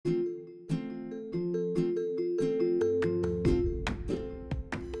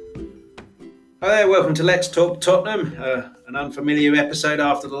Hi there, welcome to Let's Talk Tottenham, an unfamiliar episode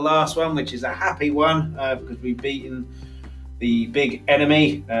after the last one, which is a happy one because we've beaten the big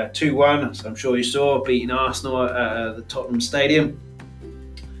enemy 2-1, so I'm sure you saw, beating Arsenal at the Tottenham Stadium.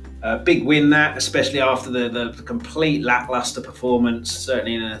 Big win that, especially after the complete lacklustre performance,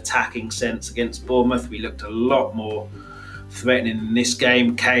 certainly in an attacking sense against Bournemouth. We looked a lot more threatening in this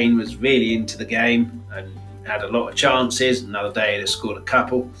game. Kane was really into the game and had a lot of chances. Another day he'd have scored a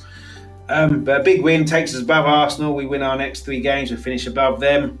couple. But a big win takes us above Arsenal. We win our next 3 games, we finish above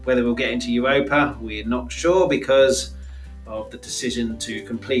them. Whether we'll get into Europa, we're not sure because of the decision to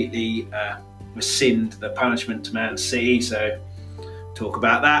completely rescind the punishment to Man City. So talk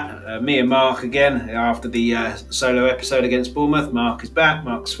about that. Me and Mark again after the solo episode against Bournemouth. Mark is back,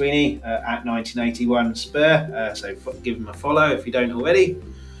 Mark Sweeney at 1981 Spur. So give him a follow if you don't already.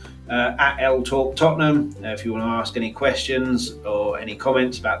 At L Talk Tottenham, if you want to ask any questions or any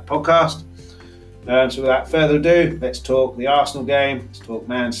comments about the podcast. So without further ado, let's talk the Arsenal game, let's talk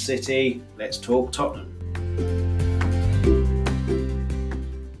Man City, let's talk Tottenham.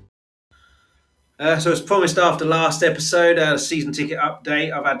 So as promised after last episode, a season ticket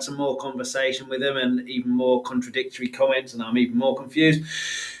update. I've had some more conversation with them and even more contradictory comments, and I'm even more confused.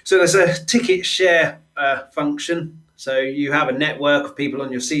 So there's a ticket share function. So you have a network of people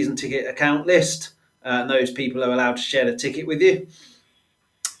on your season ticket account list, and those people are allowed to share the ticket with you.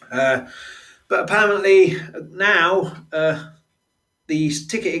 But apparently now the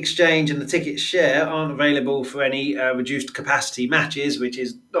ticket exchange and the ticket share aren't available for any reduced capacity matches, which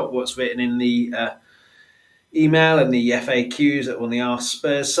is not what's written in the email and the FAQs that are on the Ask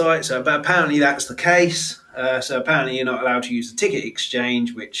Spurs site. So, but apparently that's the case. So apparently you're not allowed to use the ticket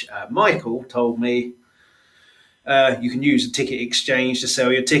exchange, which Michael told me. You can use a ticket exchange to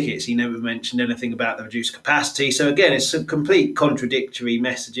sell your tickets. He never mentioned anything about the reduced capacity. So again, it's some complete contradictory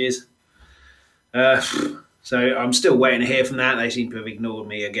messages. So I'm still waiting to hear from that. They seem to have ignored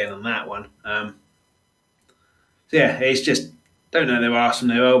me again on that one. So yeah, it's just, don't know their arse from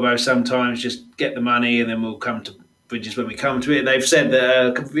their elbow sometimes. Just get the money and then we'll come to bridges when we come to it. They've said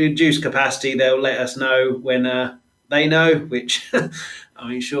that reduced capacity, they'll let us know when they know, which... I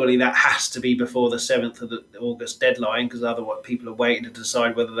mean, surely that has to be before the 7th of the August deadline, because otherwise people are waiting to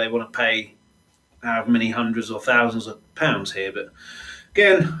decide whether they want to pay however many hundreds or thousands of pounds here. But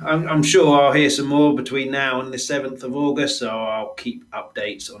again, I'm sure I'll hear some more between now and the 7th of August, so I'll keep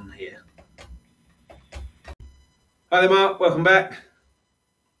updates on here. Hi there, Mark. Welcome back.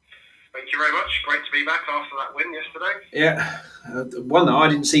 Thank you very much. Great to be back after that win yesterday. Yeah, one that I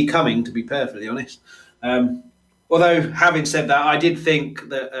didn't see coming, to be perfectly honest. Although, having said that, I did think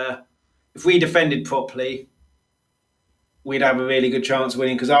that if we defended properly, we'd have a really good chance of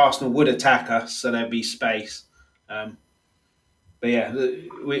winning because Arsenal would attack us, so there'd be space. But yeah,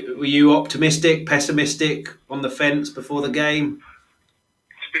 were you optimistic, pessimistic, on the fence before the game?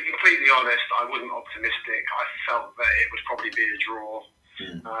 To be completely honest, I wasn't optimistic. I felt that it would probably be a draw.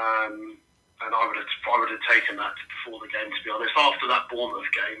 And I would have taken that before the game, to be honest. After that Bournemouth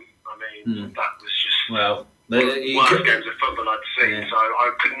game, I mean, that was just... Well... worst games of football I'd seen, so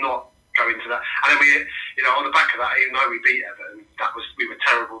I could not go into that. And then we, on the back of that, even though we beat Everton, we were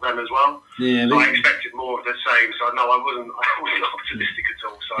terrible then as well. Yeah, so I expected more of the same. So no, I wasn't optimistic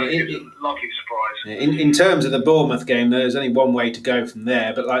at all. So it was a lovely surprise. In terms of the Bournemouth game, there's only one way to go from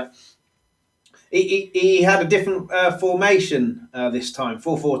there. But like, he had a different formation this time,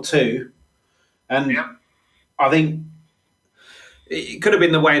 4-4-2, and I think. It could have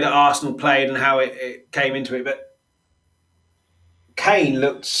been the way that Arsenal played and how it came into it, but Kane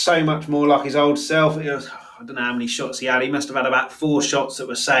looked so much more like his old self. I don't know how many shots he had. He must have had about 4 shots that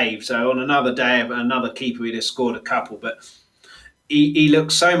were saved. So on another day, another keeper, he'd have scored a couple. But he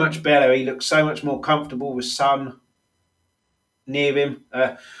looked so much better. He looked so much more comfortable with Son near him.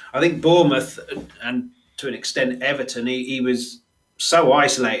 I think Bournemouth, and to an extent Everton, he was so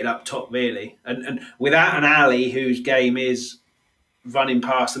isolated up top, really. And without an Ali, whose game is... running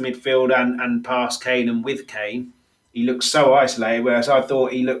past the midfield and past Kane and with Kane, he looked so isolated, whereas I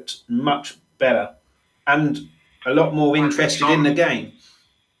thought he looked much better and a lot more interested in the game.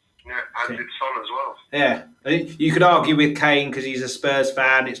 Yeah, and did Son as well. Yeah, you could argue with Kane because he's a Spurs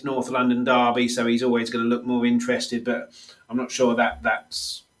fan, it's North London derby, so he's always going to look more interested, but I'm not sure that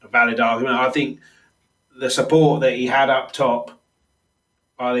that's a valid argument. I think the support that he had up top,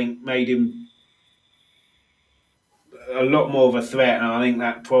 I think, made him a lot more of a threat, and I think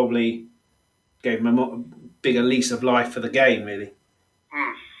that probably gave him a bigger lease of life for the game, really.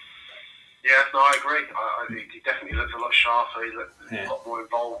 Yeah, no, I agree. I think he definitely looked a lot sharper. He looked a lot more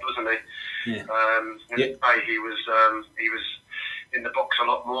involved, wasn't he? Yeah. He was in the box a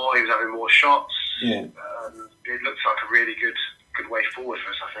lot more. He was having more shots. Yeah. It looks like a really good way forward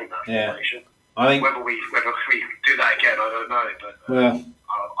for us, I think, that formation. I think whether we do that again, I don't know, but I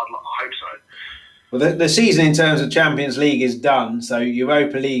hope so. Well, the season in terms of Champions League is done, so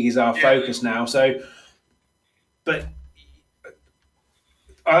Europa League is our focus now. So, but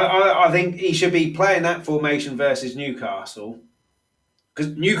I think he should be playing that formation versus Newcastle,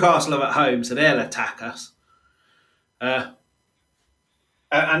 because Newcastle are at home, so they'll attack us.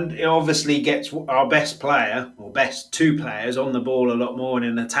 And it obviously gets our best player, or best two players, on the ball a lot more in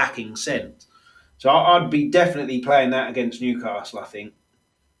an attacking sense. So I'd be definitely playing that against Newcastle, I think.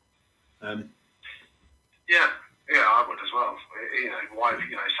 Yeah, I would as well.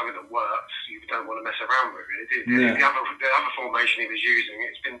 Something that works, you don't want to mess around with it. The other formation he was using,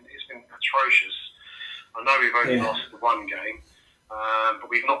 it's been atrocious. I know we've only lost the one game, but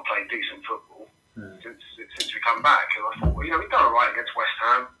we've not played decent football since we come back. And I thought, we've done all right against West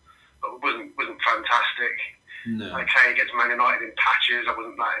Ham, but it wasn't fantastic. No. Okay, against Man United in patches, I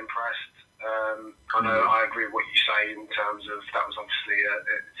wasn't that impressed. I know I agree with what you say in terms of that was obviously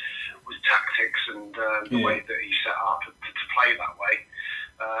was tactics and the way that he set up to play that way.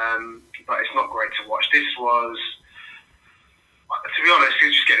 But it's not great to watch. This was, to be honest, he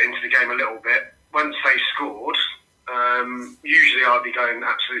was just getting into the game a little bit. Once they scored, usually I'd be going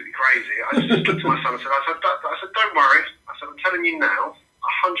absolutely crazy. I just looked to my son and said, don't worry. I said, I'm telling you now,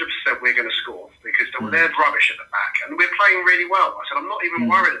 100% we're going to score, because they're rubbish at the back and we're playing really well. I said, I'm not even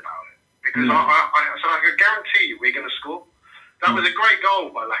worried about it, because I said, I can guarantee you we're going to score. That was a great goal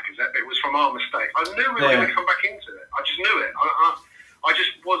by Lacazette, but it was from our mistake. I knew we were going to come back into it. I just knew it. I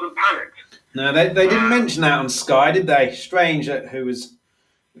just wasn't panicked. No, they didn't mention that on Sky, did they? Strange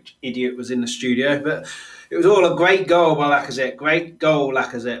which idiot was in the studio, but it was all a great goal by Lacazette. Great goal,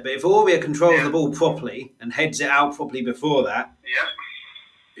 Lacazette. But if Aurier controls the ball properly and heads it out properly before that,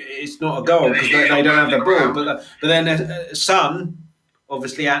 it's not a goal, because they don't have the ball. But then Son,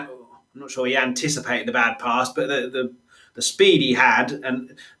 obviously, I'm not sure he anticipated the bad pass, but the speed he had,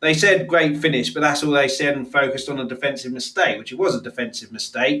 and they said great finish, but that's all they said, and focused on a defensive mistake, which it was a defensive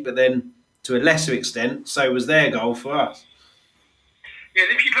mistake, but then to a lesser extent, so was their goal for us. Yeah,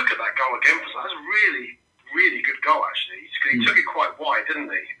 if you look at that goal again, that was a really, really good goal, actually. He took it quite wide,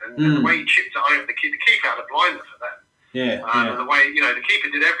 didn't he? And the way he chipped it over, the keeper had a blinder for them. And the way, the keeper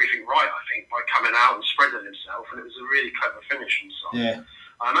did everything right, I think, by coming out and spreading himself, and it was a really clever finish from Son.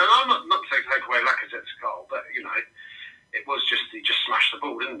 And I'm not to take away Lacazette's goal, but, it was just, he just smashed the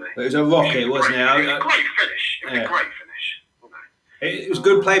ball, didn't he? It was a rocket, wasn't it? It was a great finish. It was a great finish. It was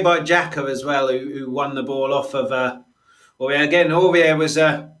good play by Xhaka as well, who won the ball off of Aurier. Again, Aurier was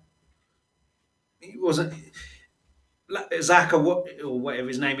he wasn't Xhaka, or whatever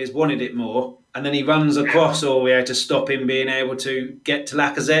his name is, wanted it more, and then he runs across Aurier to stop him being able to get to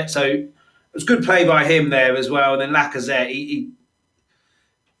Lacazette. So it was good play by him there as well. And then Lacazette,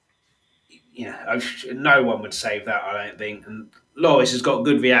 no one would save that, I don't think. And Lloris has got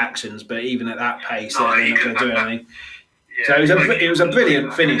good reactions, but even at that pace, they're not going to do anything. So it was a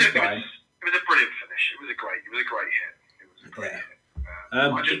brilliant finish by him. It was a brilliant finish. It was a great hit. It was a great hit. I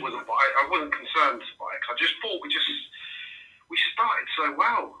wasn't concerned by it. I just thought we started so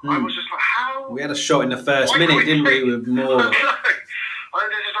well. I was just like, how? We had a shot in the first minute, didn't we? With more. I was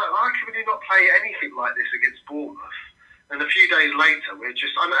just like, why can we not play anything like this against Bournemouth? And a few days later, we're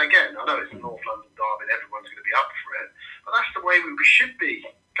just, again, I know it's a North London derby and everyone's going to be up for it, but that's the way we should be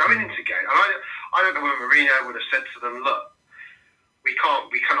going into game. And I don't know whether Mourinho would have said to them, look, we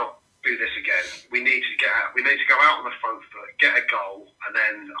cannot do this again. We need to get out. We need to go out on the front foot, get a goal, and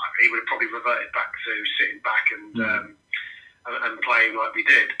then he would have probably reverted back to sitting back and playing like we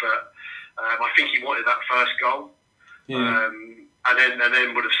did. But I think he wanted that first goal. And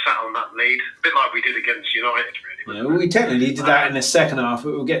then would have sat on that lead, a bit like we did against United, really. We technically did that in the second half,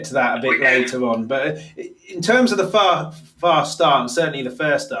 but we'll get to that a bit later on. But in terms of the fast start, and certainly the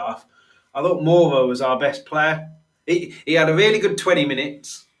first half, I thought Moura was our best player. He had a really good 20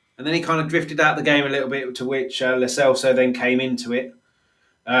 minutes, and then he kind of drifted out the game a little bit, to which Lo Celso then came into it.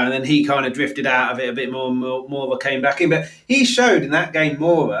 And then he kind of drifted out of it a bit more, and Moura came back in. But he showed in that game,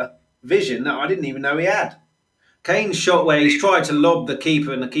 Moura, vision that I didn't even know he had. Kane's shot where he's tried to lob the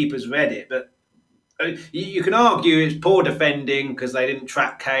keeper and the keeper's read it, but you can argue it's poor defending because they didn't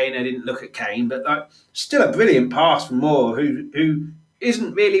track Kane, they didn't look at Kane, but still a brilliant pass from Moore, who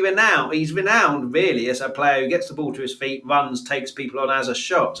isn't really renowned. He's renowned really as a player who gets the ball to his feet, runs, takes people on as a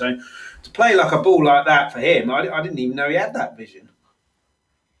shot. So to play like a ball like that for him, I didn't even know he had that vision.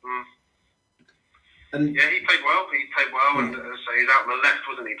 And yeah, he played well. And so he was out on the left,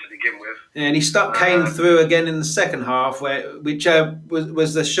 wasn't he, to begin with? Yeah, and he stuck Kane through again in the second half, which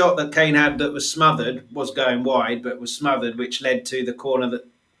was the shot that Kane had that was smothered, was going wide, but was smothered, which led to the corner that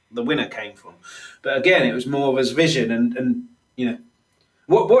the winner came from. But again, it was more of his vision, and you know,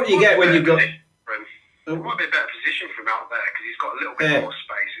 what you get when you've got. It might be a better position for him out there because he's got a little bit more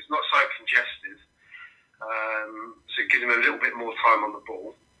space. It's not so congested, so it gives him a little bit more time on the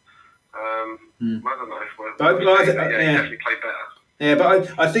ball. I don't know. He definitely played better. Yeah,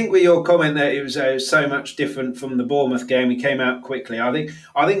 but I think with your comment that it was so much different from the Bournemouth game, he came out quickly. I think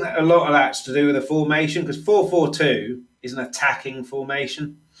that a lot of that's to do with the formation because 4-4-2 is an attacking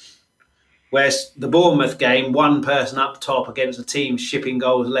formation, whereas the Bournemouth game, one person up top against a team shipping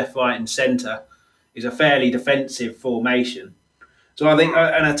goals left, right, and centre, is a fairly defensive formation. So I think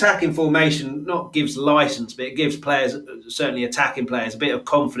an attacking formation not gives license, but it gives players, certainly attacking players, a bit of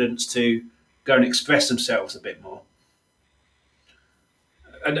confidence to go and express themselves a bit more.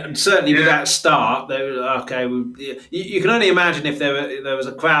 And certainly with that start, you can only imagine if there was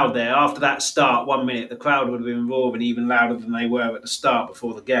a crowd there after that start. 1 minute, the crowd would have been roaring even louder than they were at the start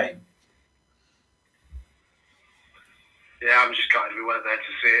before the game. Yeah, I'm just gutted we weren't there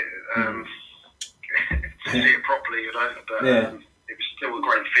to see it. See it properly, you know. But it was still a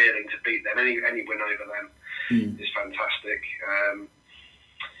great feeling to beat them. Any win over them is fantastic.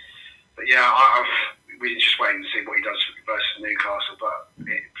 But yeah, we just wait and see what he does versus Newcastle. But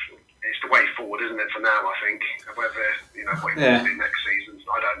it's the way forward, isn't it? For now, I think. Whether what he wants to do next season,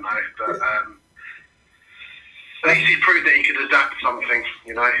 I don't know. But at least he proved that he could adapt something.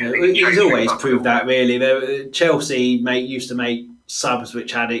 You know, he's always proved that. Really, Chelsea used to make subs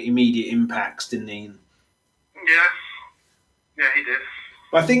which had immediate impacts, didn't he? Yeah, he did.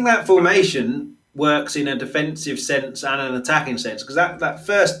 But I think that formation works in a defensive sense and an attacking sense because that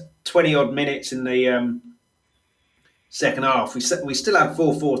first 20-odd minutes in the second half, we still had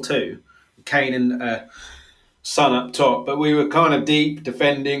 4-4-2, Kane and Son up top, but we were kind of deep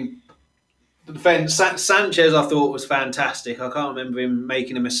defending. The defence, Sanchez, I thought was fantastic. I can't remember him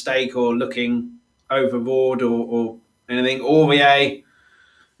making a mistake or looking overboard or anything. Aurier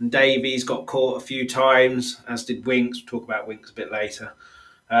and Davies got caught a few times, as did Winks. We'll talk about Winks a bit later.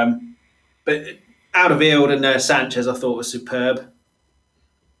 But Alderweireld and Sanchez, I thought, was superb.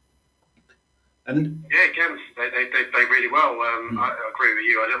 And yeah, again, they played really well. I agree with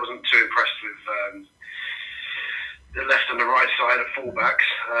you. I wasn't too impressed with the left and the right side of fullbacks.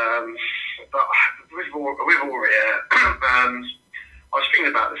 But with Aurier, I was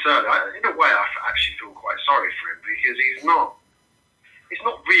thinking about this earlier. In a way, I actually feel quite sorry for him because it's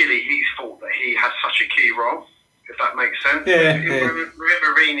not really his fault that he has such a key role, if that makes sense.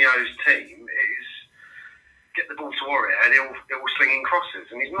 Mourinho's team is get the ball to Aurier and he'll sling in crosses,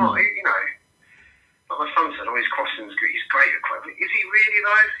 and he's not, like my son said, his crossing's good. He's great at crossing. Is he really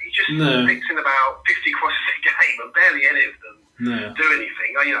though? He just picks in about 50 crosses a game, and barely any of them do anything.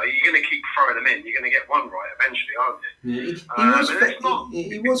 You're going to keep throwing them in. You're going to get one right eventually, aren't you?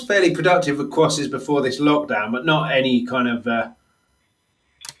 He was fairly productive with crosses before this lockdown, but not any kind of but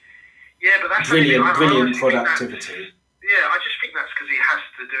that's brilliant productivity. I just think that's because he has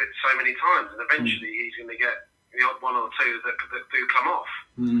to do it so many times, and eventually he's going to get the odd one or two that do come off.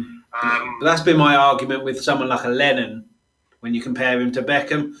 But that's been my argument with someone like a Lennon when you compare him to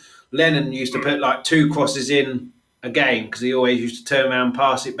Beckham. Lennon used to put like 2 crosses in a game because he always used to turn around and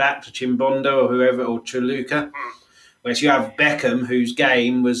pass it back to Chimbonda or whoever, or Chuluka. Whereas you have Beckham, whose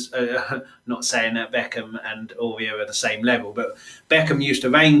game was, not saying that Beckham and Aurier are the same level, but Beckham used to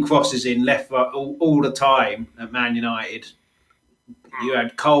rain crosses in left, right, all the time at Man United. You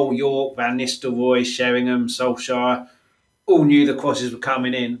had Cole, York, Van Nistelrooy, Sheringham, Solskjaer, all knew the crosses were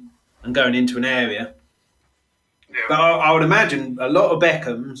coming in and going into an area. Yeah. But I would imagine a lot of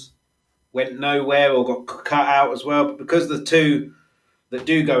Beckhams went nowhere or got cut out as well. But because the two that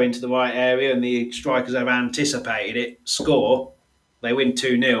do go into the right area and the strikers have anticipated it score, they win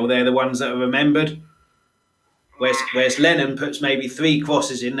 2-0. They're the ones that are remembered. Whereas Lennon puts maybe 3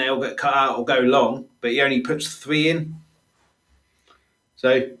 crosses in, they'll get cut out or go long, but he only puts 3 in.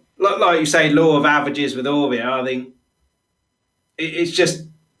 So, like you say, law of averages with Aurier, I think it's just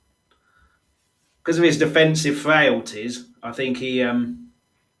because of his defensive frailties. I think he. That's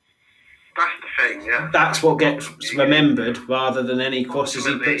the thing, yeah. That's what gets remembered rather than any crosses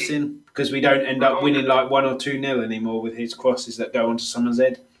he puts in, because we don't end up winning like 1 or 2-0 anymore with his crosses that go onto someone's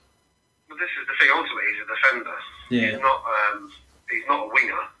head. Well, this is the thing. Ultimately, he's a defender. Yeah. He's not a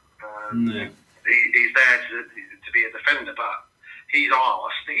winger. No. He's there to be a defender, but he's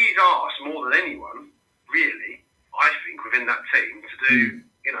asked more than anyone, really, I think, within that team to do,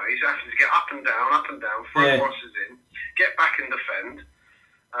 You know, he's having to get up and down, throw crosses in, get back and defend.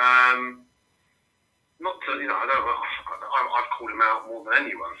 Not to, you know, I've called him out more than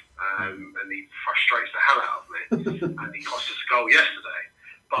anyone, and he frustrates the hell out of me, and he cost us a goal yesterday.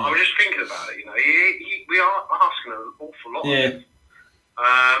 But I was just thinking about it, you know, we are asking an awful lot of him,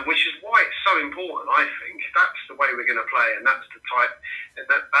 which is why it's so important, I think. That's the way we're going to play, and that's the type,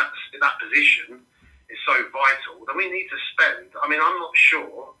 that position is so vital that we need to spend. I mean, I'm not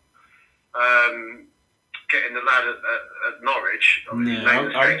sure getting the lad at Norwich, for a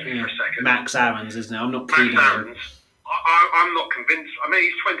second. Max Aarons, isn't it? I'm not keen on him. I'm not convinced. I mean,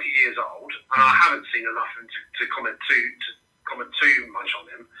 he's 20 years old, and I haven't seen enough of him to comment too much on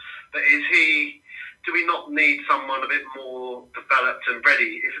him. But do we not need someone a bit more developed and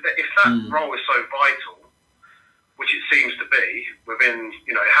ready? If that role is so vital, which it seems to be within,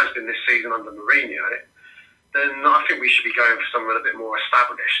 you know, it has been this season under Mourinho, then I think we should be going for someone a bit more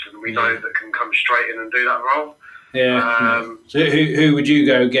established and we know that can come straight in and do that role. Yeah. So who would you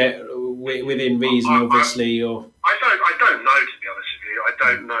go get within reason, obviously? Or I don't know, to be honest with you. I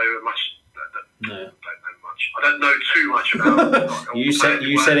don't know much. No. I don't know much. I don't know too much about. you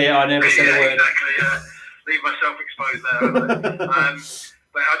said it. I never said a word. Exactly. Leave myself exposed there.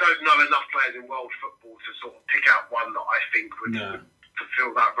 But I don't know enough players in world football to sort of pick out one that I think would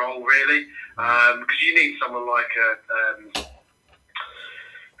fulfil that role, really. Because you need someone like the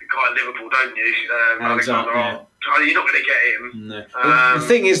guy at Liverpool, don't you? Alexander Arnold. You're not going to get him. No. The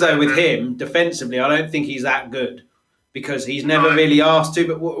thing is, though, with him, defensively, I don't think he's that good because he's never really asked to.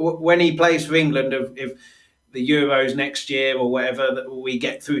 But when he plays for England, if the Euros next year or whatever, that we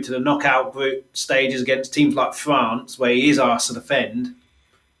get through to the knockout group stages against teams like France, where he is asked to defend,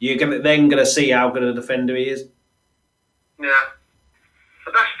 you're then going to see how good a defender he is. Yeah.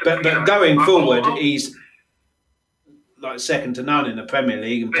 But going forward, he's like second to none in the Premier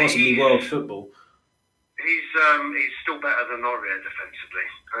League and possibly world football. He's still better than Aurier defensively.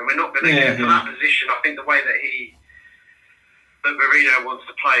 I mean, we're not going to get to that position. I think the way that Mourinho wants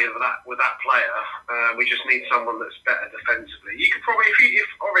to play with that player, we just need someone that's better defensively. You could probably, if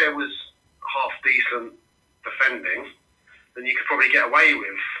Aurier was half decent defending, then you could probably get away with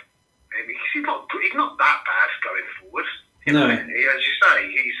him. He's not that bad going forward. You know, as you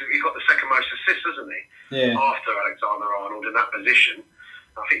say, he's got the second most assists, hasn't he? Yeah. After Alexander Arnold in that position.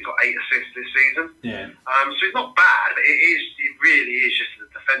 I think he's got 8 assists this season. Yeah. So he's not bad, but it really is just the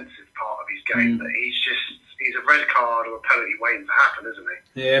defensive part of his game that he's a red card or a penalty waiting to happen, isn't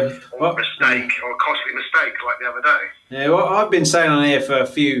he? Yeah. Or a mistake, or a costly mistake like the other day. Yeah, well, I've been saying on here for a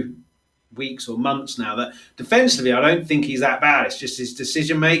few weeks or months now that defensively I don't think he's that bad. It's just his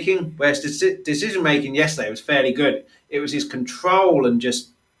decision making. Whereas decision making yesterday was fairly good. It was his control and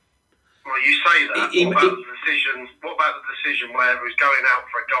just. Well, you say that. What about the decision where he was going out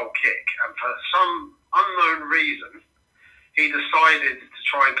for a goal kick and for some unknown reason he decided to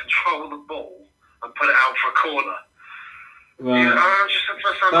try and control the ball and put it out for a corner? Right.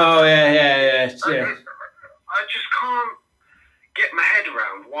 Yeah, yeah. I just can't get my head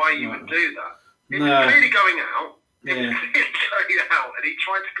around why you would do that. It was clearly going out. It was clearly going out, and he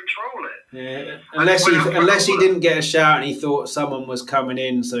tried to control it. Yeah, unless he didn't get a shout and he thought someone was coming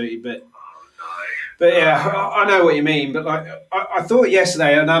in, But yeah, I know what you mean. But like, I thought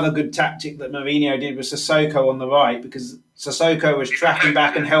yesterday another good tactic that Mourinho did was Sissoko on the right, because Sissoko was tracking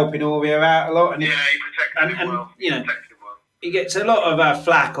back and helping Aurier out a lot. And he protected him well. You know, he gets a lot of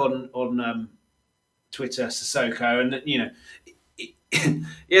flack on Twitter, Sissoko, and you know, he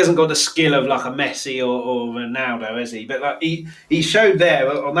hasn't got the skill of like a Messi or Ronaldo, has he? But like he showed there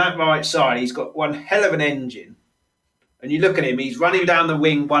on that right side, he's got one hell of an engine. And you look at him, he's running down the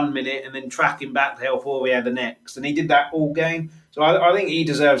wing 1 minute and then tracking back to help Aurier the next. And he did that all game. So I think he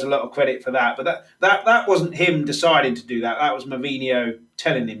deserves a lot of credit for that. But that wasn't him deciding to do that. That was Mourinho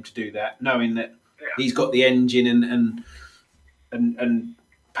telling him to do that, knowing that he's got the engine and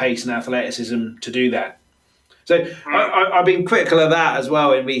pace and athleticism to do that. So I've been critical of that as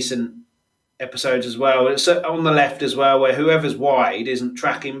well in recent episodes as well. It's on the left as well, where whoever's wide isn't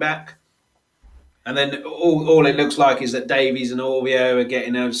tracking back. And then all it looks like is that Davies and Aurier are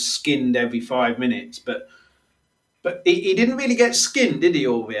getting skinned every 5 minutes. But he didn't really get skinned, did he,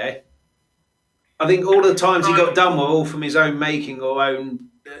 Aurier? I think all the times he got done were all from his own making or own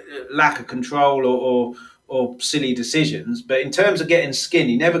lack of control or silly decisions. But in terms of getting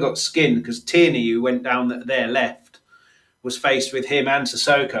skinned, he never got skinned because Tierney, who went down there left, was faced with him and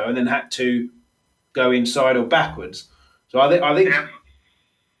Sissoko and then had to go inside or backwards. So I think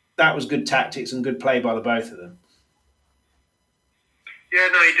that was good tactics and good play by the both of them. Yeah,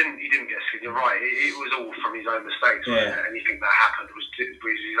 no, he didn't get skinned. You're right. It was all from his own mistakes. Yeah. Anything that happened was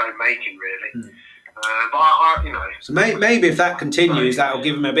his own making, really. But So maybe if that continues, that'll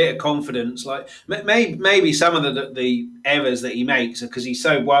give him a bit of confidence. Like maybe some of the errors that he makes are because he's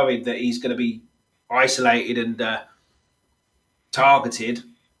so worried that he's going to be isolated and targeted,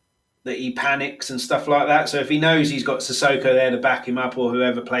 that he panics and stuff like that. So if he knows he's got Sissoko there to back him up, or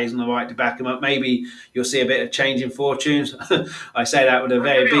whoever plays on the right to back him up, maybe you'll see a bit of change in fortunes. I say that with a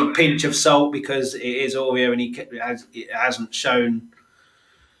very big pinch of salt, because it is Aurier, and it hasn't shown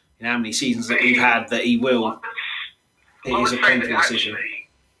in how many seasons that we've had that he will. It is a confidence issue.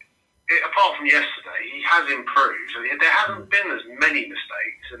 Apart from yesterday, he has improved. There hasn't been as many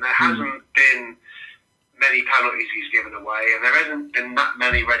mistakes, and there hasn't been many penalties he's given away, and there hasn't been that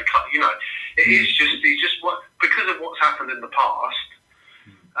many red cards. He's just because of what's happened in the past.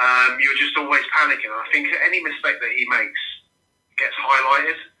 You're just always panicking. I think any mistake that he makes gets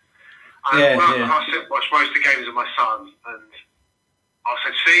highlighted. I watch most of the games of my son, and I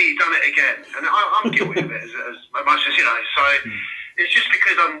said, "See, he done it again," and I'm guilty of it as much as So it's just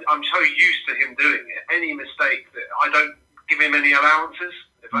because I'm so used to him doing it. Any mistake that I don't give him any allowances,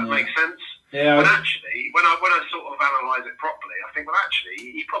 if that makes sense. Yeah. But actually, when I sort of analyse it properly, I think, well, actually,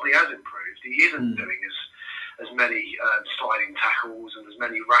 he probably has improved. He isn't doing as many sliding tackles and as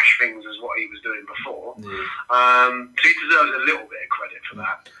many rash things as what he was doing before. So he deserves a little bit of credit for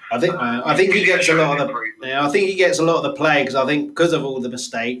that. I think he gets a lot of the. I think he gets a lot of the play, because I think because of all the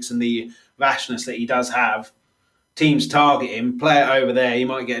mistakes and the rashness that he does have, teams target him, play it over there. He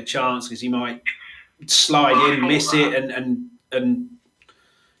might get a chance because he might slide in, miss it, and.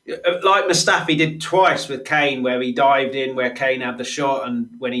 Like Mustafi did twice with Kane, where he dived in, where Kane had the shot, and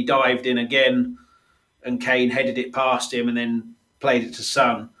when he dived in again, and Kane headed it past him and then played it to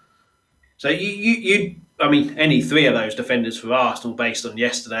Son. So I mean, any three of those defenders for Arsenal, based on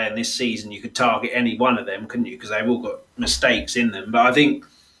yesterday and this season, you could target any one of them, couldn't you? Because they've all got mistakes in them. But I think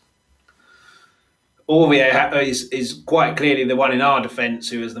Aurier is quite clearly the one in our defence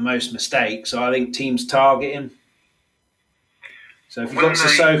who has the most mistakes. So I think teams target him. So if you've got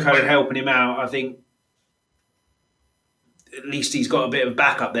Sissoko helping him out, I think at least he's got a bit of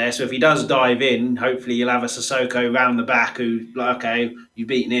backup there. So if he does dive in, hopefully you'll have a Sissoko round the back who, like, okay, you've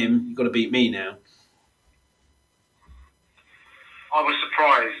beaten him, you've got to beat me now. I was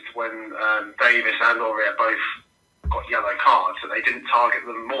surprised when Davis and Aurier both got yellow cards, so they didn't target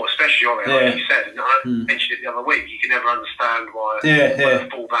them more, especially Aurier, like you said. And I mentioned it the other week. You can never understand why the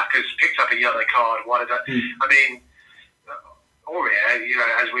fullback has picked up a yellow card. Why did that? I mean, Aurier,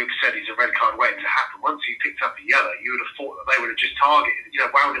 as we've said, he's a red card waiting to happen. Once he picked up a yellow, you would have thought that they would have just targeted,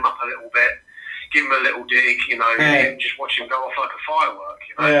 wound him up a little bit, give him a little dig, and just watch him go off like a firework.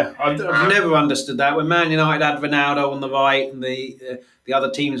 Yeah, I've never understood that. When Man United had Ronaldo on the right and the other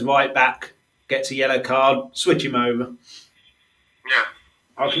team's right back gets a yellow card, switch him over. Yeah,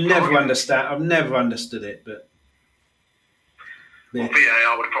 I've never understood it, but. Well,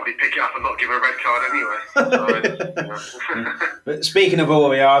 VAR would probably pick it up and not give her a red card anyway. But speaking of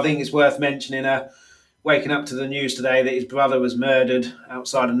Aurier, I think it's worth mentioning waking up to the news today that his brother was murdered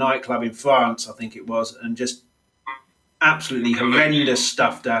outside a nightclub in France, I think it was, and just absolutely horrendous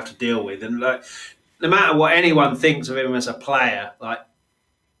stuff to have to deal with. And like, no matter what anyone thinks of him as a player, like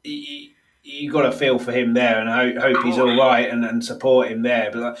you got to feel for him there, and I hope he's all right and support him there.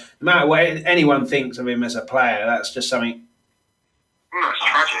 But like, no matter what anyone thinks of him as a player, that's just something. It's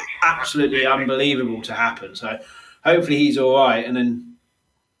tragic. Absolutely unbelievable to happen. So hopefully he's all right. And then,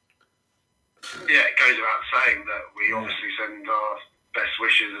 it goes without saying that we obviously send our best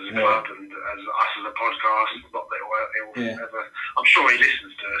wishes as a club and as us as a podcast. Not that he'll ever. I'm sure he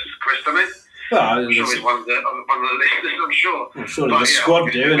listens to us, Chris. I'm sure he's one of the listeners. I'm sure. Well, surely the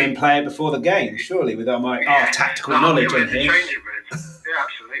squad do, and then play it before the game. Surely with our tactical knowledge in here. Yeah,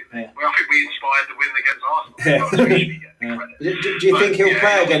 absolutely. Well, I think we inspired the win against Arsenal. Do you think he'll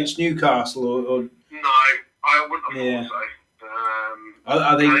play against Newcastle? Or? No, I wouldn't have thought so.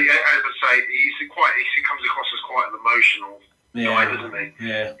 I think, as I say, he comes across as quite an emotional guy, doesn't he?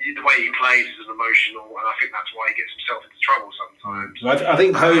 Yeah. The way he plays is an emotional, and I think that's why he gets himself into trouble sometimes. I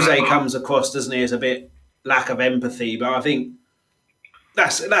think Jose comes across, doesn't he, as a bit lack of empathy, but I think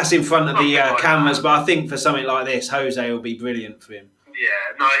that's in front of the cameras. But I think for something like this, Jose will be brilliant for him.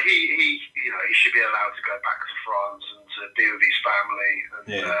 Yeah, no, he should be allowed to go back to France and to be with his family,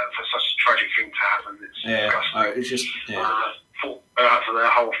 and for such a tragic thing to happen, it's disgusting. It's just for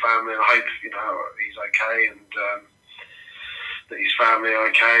their whole family, and I hope he's okay, and that his family are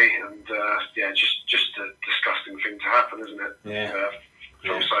okay, and just a disgusting thing to happen, isn't it? Yeah.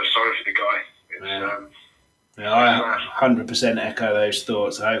 I'm so sorry for the guy. It's, 100% echo those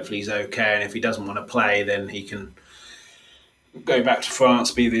thoughts. Hopefully he's okay, and if he doesn't want to play, then he can go back to France,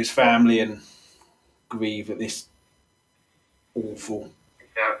 be with his family, and grieve at this awful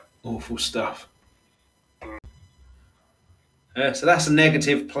stuff. So that's a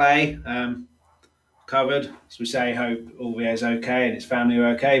negative play covered. As we say, hope Aurier okay and his family are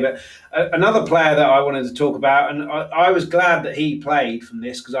okay. But another player that I wanted to talk about, and I was glad that he played from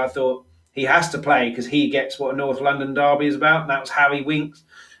this, because I thought he has to play because he gets what a North London derby is about, and that was Harry Winks.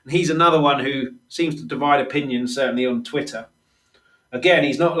 And he's another one who seems to divide opinions, certainly on Twitter. Again,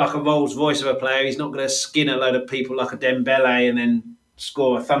 he's not like a Rolls Royce of a player. He's not going to skin a load of people like a Dembele and then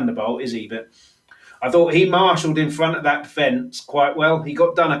score a thunderbolt, is he? But I thought he marshalled in front of that defence quite well. He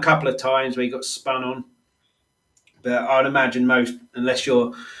got done a couple of times where he got spun on. But I'd imagine most, unless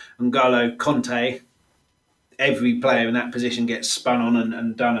you're N'Golo Conte, every player in that position gets spun on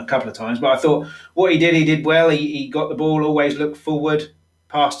and done a couple of times. But I thought what he did well. He got the ball, always looked forward,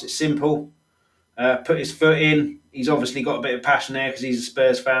 passed it simple, put his foot in. He's obviously got a bit of passion there because he's a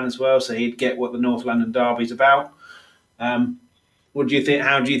Spurs fan as well, so he'd get what the North London derby's about. What do you think?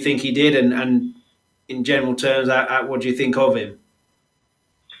 How do you think he did? And in general terms, what do you think of him?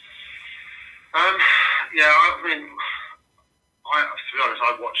 Yeah, I mean, to be honest,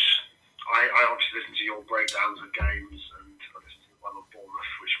 I obviously listen to your breakdowns of games, and I listened to the one on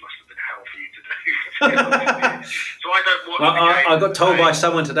Bournemouth, which must have been hell for you to do. So I don't watch the game. I got told by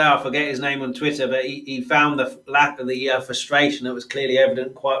someone today, I forget his name on Twitter, but he found the lack of the frustration that was clearly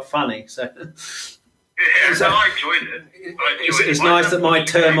evident quite funny. So. Yeah, so I enjoyed it. It's nice that my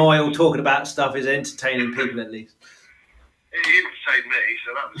turmoil talking about stuff is entertaining people at least. It entertained me,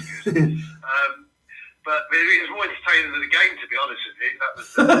 so that was good. But it was more entertaining than the game, to be honest with you. That was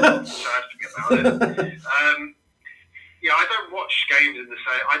the sad thing about it. Yeah, I don't watch games in the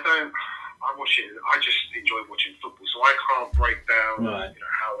same. I watch it. I just enjoy watching football, so I can't break down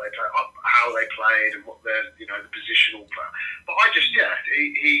how they played and what their the positional play. But I just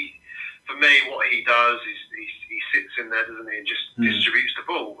he for me, what he does is he sits in there, doesn't he, and just distributes the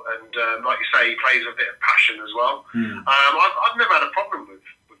ball. And like you say, he plays with a bit of passion as well. I've never had a problem with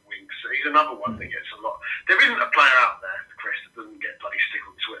Winks. He's another one that gets a lot. There isn't a player out there, Chris, that doesn't get bloody stick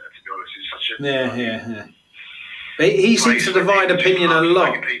on Twitter, to be honest. He's such a... Yeah. But he seems to divide opinion a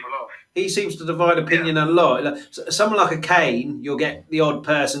lot. He seems to divide opinion a lot. Like, someone like a Kane, you'll get the odd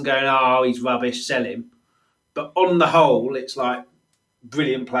person going, oh, he's rubbish, sell him. But on the whole, it's like,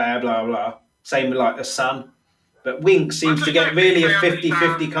 brilliant player, blah, blah. Same with like the Son. But Winks seems to get really a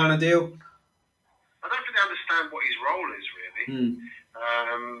 50-50 kind of deal. I don't think they understand what his role is, really.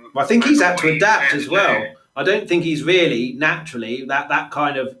 I think he's had to adapt as well. I don't think he's really, naturally, that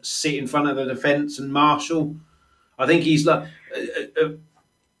kind of sit in front of the defence and marshal. I think he's like,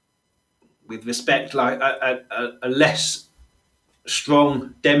 with respect, like a less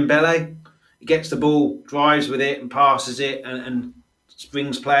strong Dembele. He gets the ball, drives with it and passes it and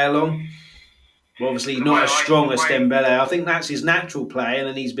brings play along. Well, obviously not as strong as Dembele. I think that's his natural play, and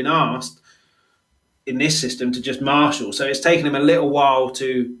then he's been asked in this system to just marshal. So it's taken him a little while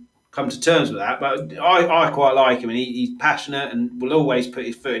to come to terms with that. But I quite like him, and he's passionate and will always put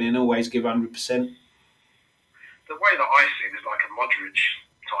his foot in and always give 100%. The way that I see him is like a Modric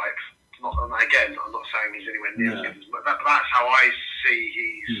type. Again, I'm not saying he's anywhere near as good as, but that's how I see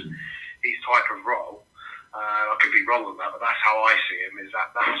his type of role. I could be wrong on that, but that's how I see him, is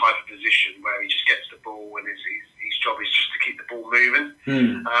that type of position where he just gets the ball and his job is just to keep the ball moving.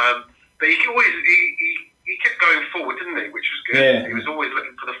 But he kept going forward, didn't he? Which was good. Yeah. He was always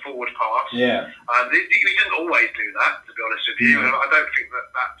looking for the forward pass. Yeah. He didn't always do that, to be honest with you. I don't think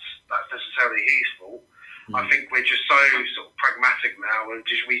that's necessarily his fault. I think we're just so sort of pragmatic now, and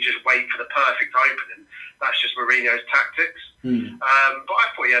we just wait for the perfect opening. That's just Mourinho's tactics. But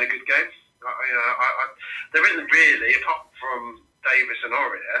I thought he had a good game. There isn't really, apart from Davis and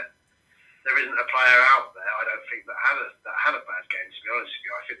Aurier, there isn't a player out there, I don't think, that had a bad game, to be honest with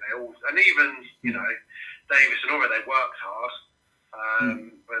you. I think they all, and even Davis and Aurier, they worked hard,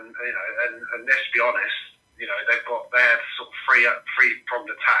 and let's be honest, they had sort of three-pronged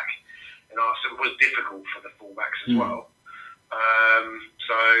attack in Arsenal. It was difficult for the fullbacks as well.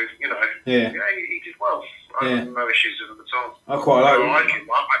 He did well. I have no issues with him at all. I quite like him.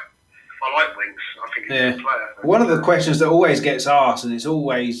 I like Winks. I think he's a good player. One of the questions that always gets asked, and it's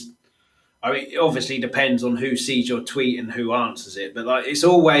always, I mean, it obviously depends on who sees your tweet and who answers it, but like it's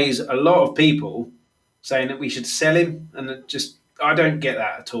always a lot of people saying that we should sell him, and I don't get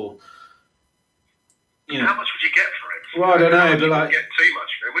that at all. How much would you get for him? Well, I don't know, but like, get too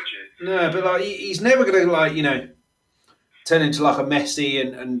much for him, would you? No, but like he's never going to turn into like a Messi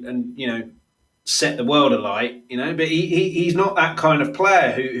and set the world alight, but he's not that kind of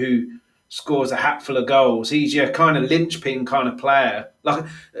player who scores a hatful of goals. He's your kind of linchpin kind of player. Like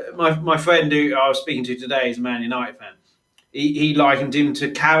my friend who I was speaking to today is a Man United fan. He likened him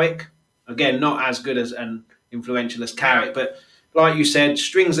to Carrick. Again, not as good as and influential as Carrick, but like you said,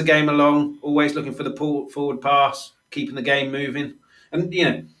 strings the game along, always looking for the forward pass, keeping the game moving. And,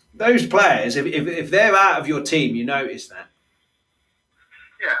 those players, if they're out of your team, you notice that.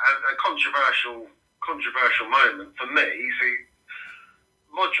 Yeah, a controversial moment for me. See,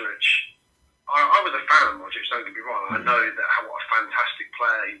 Modric, I was a fan of Modric, don't get me wrong. I know that what a fantastic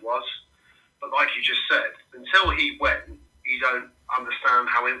player he was. But like you just said, until he went, you don't understand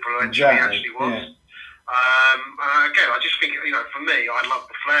how influential he actually was. Yeah. Again, I just think, for me, I love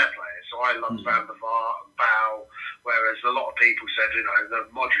the flair players. So I love Van der Vaart and Bow, whereas a lot of people said,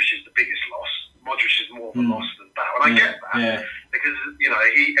 Modric is the biggest loss. Modric is more of a loss than Bow. And I get that because,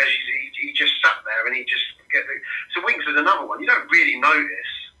 he just sat there and he just So Winks is another one. You don't really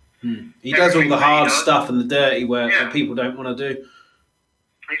notice. He does all the hard stuff and the dirty work that people don't want to do.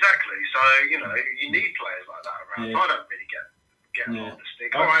 Exactly. So, you need players like that around. So I don't really get a lot of the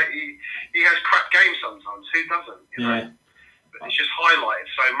stick. All right, he has crap games sometimes. Who doesn't? But it's just highlighted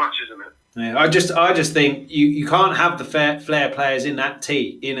so much, isn't it? Yeah, I just think you can't have the flair players in a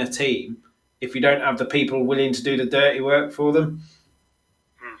team if you don't have the people willing to do the dirty work for them.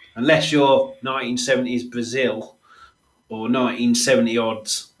 Unless you're 1970s Brazil or 1970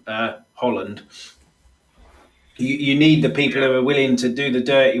 odds Holland. You need the people who are willing to do the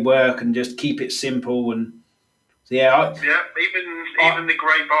dirty work and just keep it simple. And even the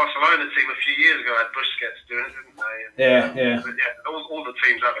great Barcelona team a few years ago had Busquets doing it, didn't they? And, But all the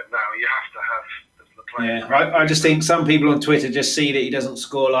teams have it now. You have to have the players. I just think some people on Twitter just see that he doesn't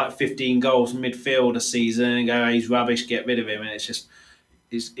score like 15 goals in midfield a season and go, he's rubbish, get rid of him. And it's just,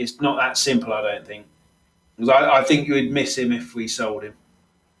 it's not that simple, I don't think. Because I think you would miss him if we sold him.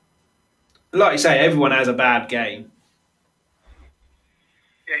 Like you say, everyone has a bad game.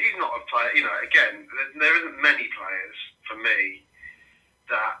 Yeah, he's not a player. Again, there isn't many players for me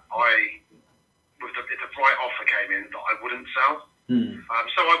that if the right offer came in, that I wouldn't sell.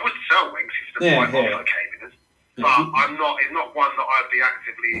 So I would sell Winks if the right offer came in. But it's not one that I'd be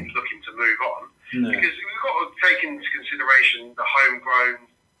actively looking to move on. Because we've got to take into consideration the homegrown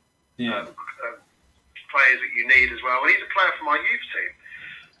players that you need as well. And he's a player for my youth team.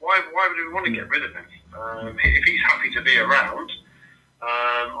 Why would we want to get rid of him? If he's happy to be around,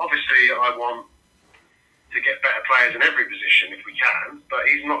 obviously I want to get better players in every position if we can, but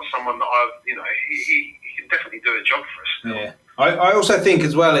he's not someone that he can definitely do a job for us still. Yeah. I also think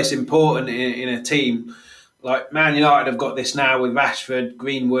as well it's important in a team, like Man United have got this now with Rashford,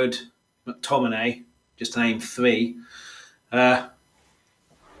 Greenwood, McTominay, just to name three. I'm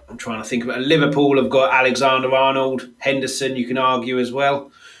trying to think about it. Liverpool have got Alexander-Arnold, Henderson, you can argue as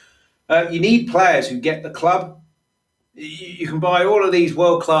well. You need players who get the club. You can buy all of these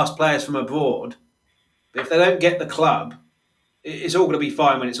world-class players from abroad, but if they don't get the club, it's all going to be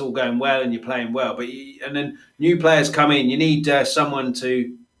fine when it's all going well and you're playing well. And then new players come in. You need someone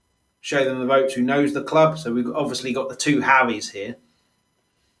to show them the ropes who knows the club. So we've obviously got the two Harrys here.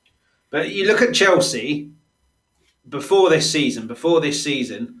 But you look at Chelsea before this season,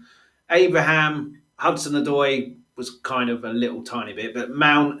 Abraham, Hudson-Odoi was kind of a little tiny bit, but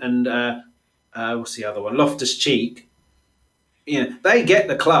Mount and what's the other one? Loftus-Cheek. They get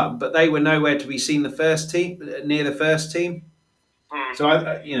the club, but they were nowhere to be seen near the first team. So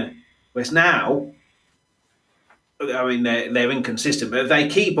whereas now, I mean, they're inconsistent, but if they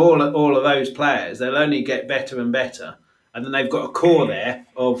keep all of those players, they'll only get better and better. And then they've got a core there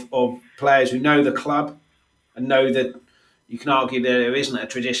of players who know the club and know that you can argue that there isn't a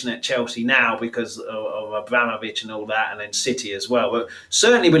tradition at Chelsea now because of Abramovich and all that, and then City as well. But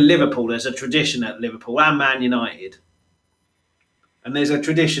certainly with Liverpool, there's a tradition at Liverpool and Man United. And there's a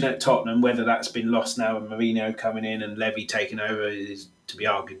tradition at Tottenham, whether that's been lost now with Mourinho coming in and Levy taking over is to be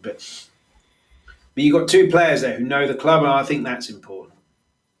argued. But you've got two players there who know the club, and I think that's important.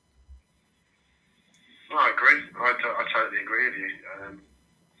 I agree. I totally agree with you.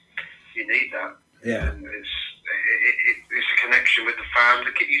 You need that. Yeah. And it's a connection with the fans.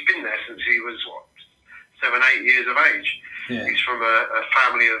 He's been there since he was, 7, 8 years of age. Yeah. He's from a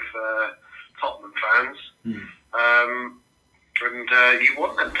family of Tottenham fans. And you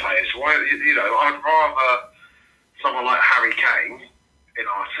want them players. Why? I'd rather someone like Harry Kane in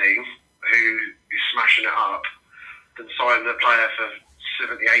our team who is smashing it up than sign a player for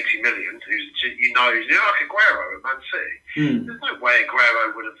 70, 80 million who's like Aguero at Man City. There's no way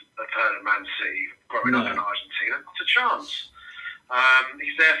Aguero would have heard of Man City growing up in Argentina. Not a chance.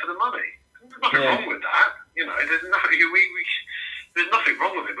 He's there for the money. nothing wrong with that. You know, there's nothing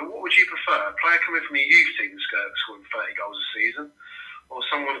wrong with it. But what would you prefer? A player coming from your youth team scoring 30 goals a season, or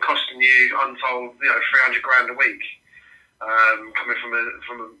someone costing you untold, you know, 300 grand a week, coming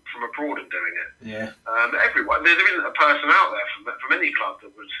from abroad and doing it? Yeah. Everyone, there isn't a person out there from any club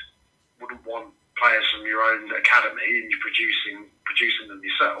that wouldn't want players from your own academy and you're producing them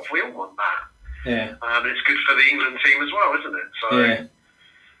yourself. We all want that. Yeah. It's good for the England team as well, isn't it? So. Yeah.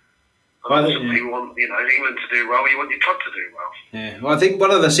 You want, you know, England to do well. You want your club to do well. Yeah. Well, I think one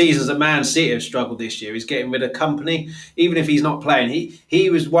of the seasons that Man City have struggled this year is getting rid of Kompany. Even if he's not playing, he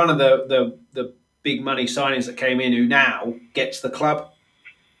was one of the big money signings that came in, who now gets the club.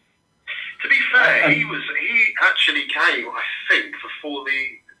 To be fair, he actually came, I think, before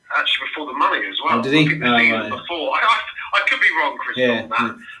the money as well. Oh, did he? I think the season before. I could be wrong, Chris, on that.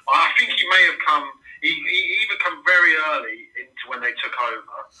 Yeah. I think he may have come. He either come very early into when they took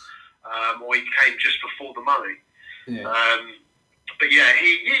over. Or he came just before the money. Yeah. But yeah,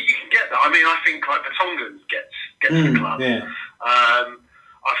 you can get that. I mean, I think like Vertonghen gets the club. Yeah.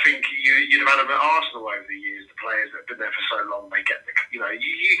 I think you'd have had them at Arsenal over the years. The players that have been there for so long, they get the. You know,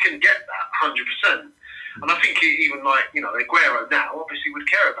 you can get that 100%. And I think even like, you know, Aguero now obviously would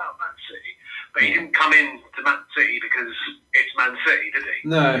care about Man City, but he didn't come in to Man City because it's Man City, did he?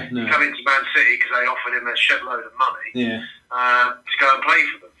 No. He came into Man City because they offered him a shed load of money. Yeah. To go and play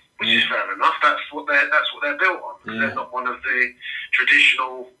for them. Which is fair enough. That's what they're built on. Yeah. They're not one of the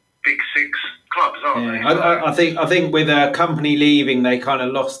traditional big six clubs, are they? I think with a Kompany leaving, they kind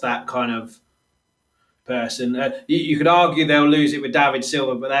of lost that kind of person. You could argue they'll lose it with David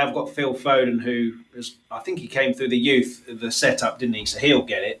Silva, but they have got Phil Foden, who I think he came through the youth, the setup, didn't he? So he'll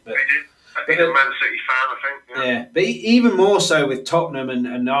get it. But, he's a Man City fan, I think. Yeah, but even more so with Tottenham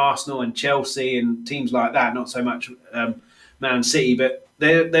and Arsenal and Chelsea and teams like that. Not so much Man City, but.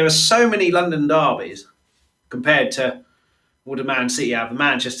 There are so many London derbies compared to what do Man City have? The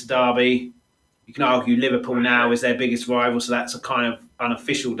Manchester derby. You can argue Liverpool now is their biggest rival, so that's a kind of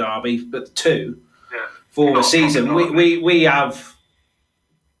unofficial derby. But the two for the season, we have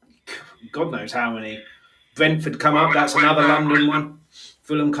God knows how many. Brentford come up, that's another London one.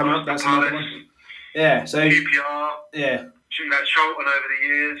 Fulham come up, that's another one. Yeah, so QPR. Yeah. Charlton over the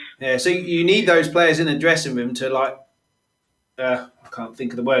years. Yeah, so you need those players in the dressing room to like. I can't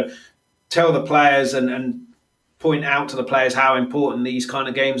think of the word, tell the players and point out to the players how important these kind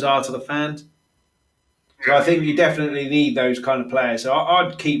of games are to the fans. So I think you definitely need those kind of players. So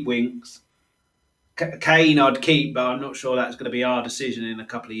I'd keep Winks. Kane I'd keep, but I'm not sure that's going to be our decision in a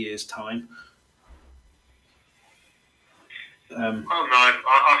couple of years' time. I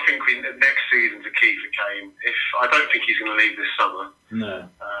think next season's a key for Kane. I don't think he's going to leave this summer. No.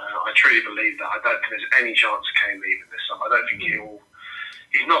 I truly believe that. I don't think there's any chance of Kane leaving this summer. I don't think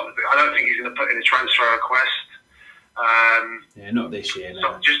he's not. I don't think he's going to put in a transfer request. Not this year. No.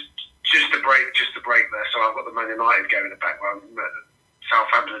 So just to break there. So I've got the Man United game in the background.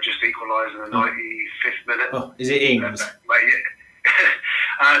 Southampton have just equalised in the 95th minute. Oh, is it Ings?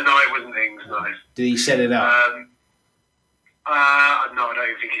 No, it wasn't Ings. No. Did he set it up? No, I don't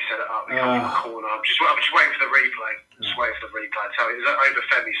even think he set it up. He got in the corner. I'm just waiting for the replay. I tell you,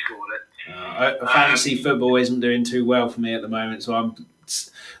 Obafemi scored it. Fantasy football isn't doing too well for me at the moment, so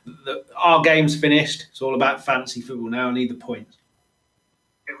our game's finished. It's all about fantasy football now. I need the points.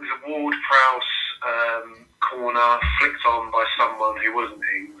 It was a Ward-Prowse corner flicked on by someone who wasn't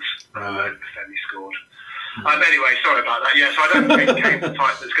Ings. Obafemi scored. Anyway, sorry about that. Yeah, so I don't think Kane's the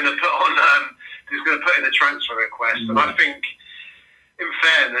type that's going to put in a transfer request, and I think. In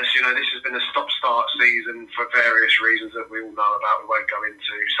fairness, you know, this has been a stop-start season for various reasons that we all know about. We won't go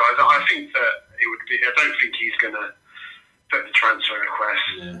into. So I think that it would be. I don't think he's going to put the transfer request.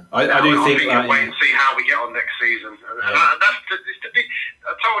 Yeah. I do think we'll wait and see how we get on next season. And it's the big.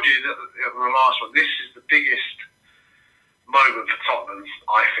 I told you that in the last one. This is the biggest moment for Tottenham,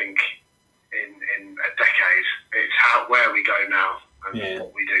 I think, in a decade. It's where we go now and what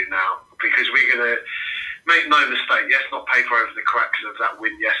we do now, because we're going to. Make no mistake, let's not paper over the cracks of that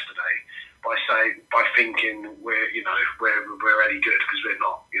win yesterday by thinking we're any good, because we're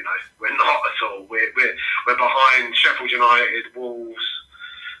not. You know, we're not at all. We're behind Sheffield United, Wolves,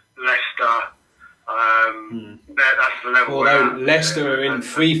 Leicester. That's the level. Although Leicester are in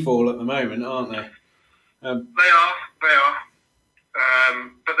free fall at the moment, aren't they? They are.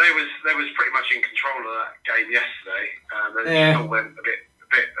 But they was pretty much in control of that game yesterday. It all went a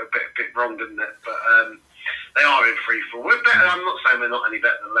bit wrong, didn't it? But they are in free fall. We're better. I'm not saying we're not any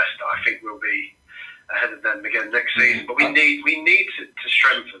better than Leicester. I think we'll be ahead of them again next season. But we need to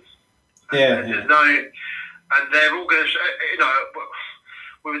strengthen. And they're all going to. You know,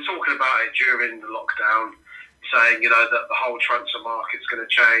 we were talking about it during the lockdown, saying, that the whole transfer market's going to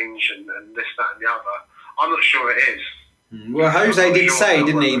change and this, that, and the other. I'm not sure it is. Well, Jose did say,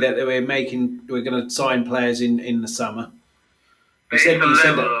 didn't he, that we're going to sign players in the summer. He said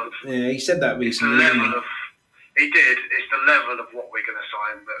that recently. He did. It's the level of what we're going to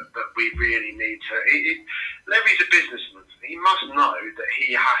sign that we really need to. Levy's a businessman. He must know that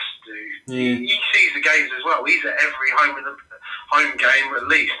he has to. Yeah. He sees the games as well. He's at every home game at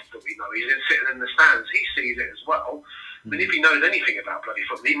least that we know. He's sitting in the stands. He sees it as well. I mean, if he knows anything about bloody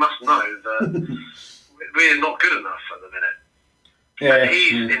football, he must know that we're not good enough at the minute. Yeah,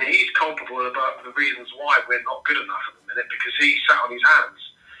 and he's culpable about the reasons why we're not good enough at the minute, because he sat on his hands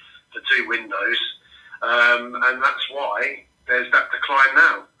for 2 windows. And that's why there's that decline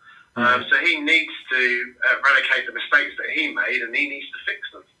now. So he needs to eradicate the mistakes that he made, and he needs to fix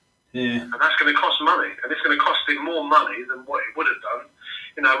them. Yeah. And that's going to cost money, and it's going to cost him more money than what it would have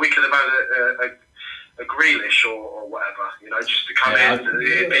done. We could have had a Grealish or whatever, just to come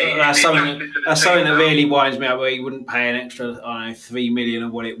in. That's something that really winds me up, where he wouldn't pay an extra, 3 million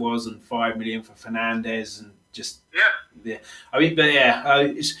of what it was and 5 million for Fernandes and just. Yeah. I mean, but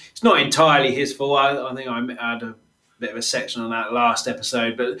it's not entirely his fault. I think I had a bit of a section on that last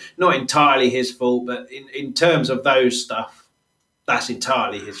episode, but not entirely his fault. But in terms of those stuff, that's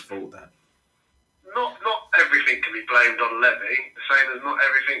entirely his fault. Then. Not everything can be blamed on Levy. The same as not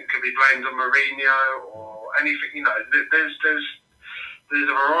everything can be blamed on Mourinho or anything. There's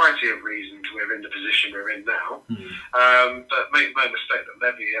a variety of reasons we're in the position we're in now. But make no mistake that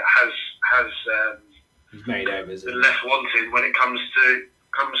Levy has. He's made over, been left wanting when it comes to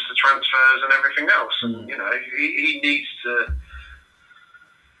transfers and everything else. And, he needs to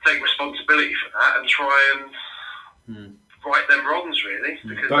take responsibility for that and try and right them wrongs, really,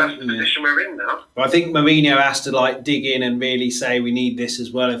 because that's the position we're in now. But I think Mourinho has to dig in and really say we need this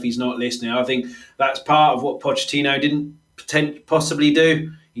as well if he's not listening. I think that's part of what Pochettino didn't possibly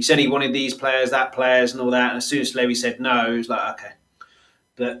do. He said he wanted these players, that players, and all that, and as soon as Levy said no, it was like, okay.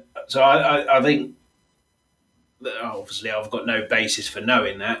 But so I think. Obviously, I've got no basis for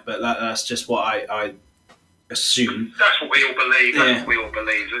knowing that, but that's just what I assume. That's what we all believe. That's what we all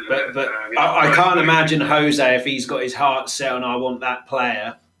believe, isn't it? But I can't imagine Jose, if he's got his heart set on I want that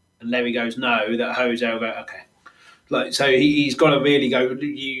player, and Levy goes no, that Jose will go okay. So he's got to really go.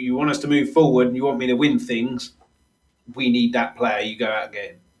 You want us to move forward, and you want me to win things. We need that player. You go out and get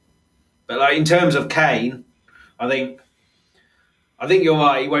him. But in terms of Kane, I think you're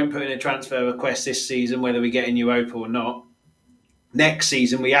right. He won't put in a transfer request this season, whether we get in Europa or not. Next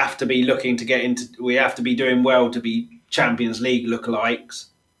season, we have to be looking to get into. We have to be doing well to be Champions League lookalikes.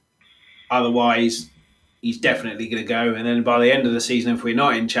 Otherwise, he's definitely going to go. And then by the end of the season, if we're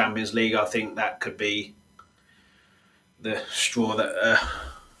not in Champions League, I think that could be the straw that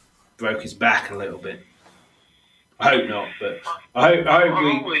broke his back a little bit. I hope not, but I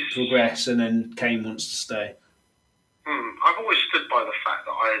hope we progress, and then Kane wants to stay. I've always stood by the fact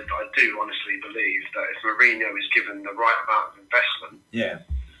that I do honestly believe that if Mourinho is given the right amount of investment,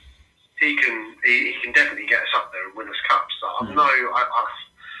 he can definitely get us up there and win us cups.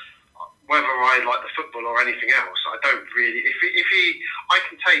 Whether I like the football or anything else, I don't really. I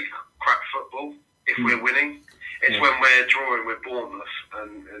can take crap football if we're winning. It's when we're drawing with Bournemouth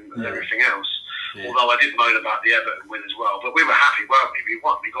and everything else. Yeah. Although I did moan about the Everton win as well, but we were happy, weren't we? We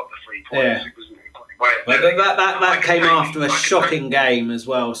won. We got the 3 points. Yeah. It wasn't that came after a shocking game as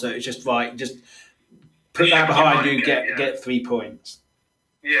well. So it's just just put that behind you, get 3 points.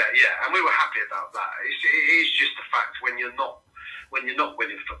 Yeah, and we were happy about that. It is just the fact when you're not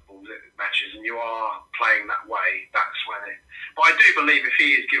winning football matches and you are playing that way, that's when it. But I do believe if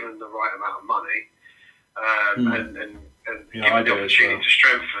he is given the right amount of money and given the opportunity to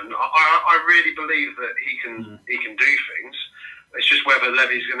strengthen, I really believe that he can do things. It's just whether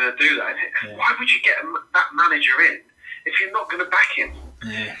Levy's going to do that. Why would you get that manager in if you're not going to back him?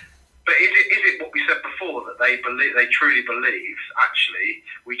 Yeah. But is it what we said before, that they truly believe actually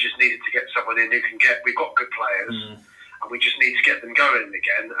we just needed to get someone in who can we've got good players and we just need to get them going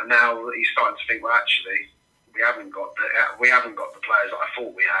again, and now he's starting to think, well, actually we haven't got the players that I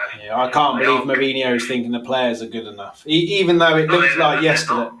thought we had. Yeah, I can't believe Mourinho's thinking the players are good enough. Even though it looked like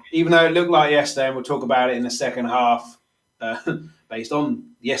yesterday. Even though it looked like yesterday, and we'll talk about it in the second half, based on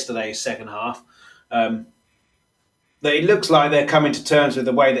yesterday's second half, that it looks like they're coming to terms with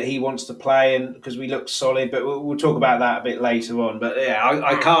the way that he wants to play, and because we look solid, but we'll talk about that a bit later on. But yeah,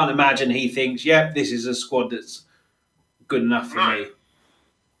 I can't imagine he thinks, this is a squad that's good enough for me.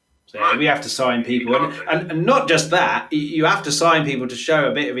 So we have to sign people, and not just that, you have to sign people to show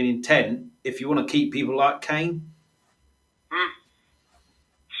a bit of an intent if you want to keep people like Kane.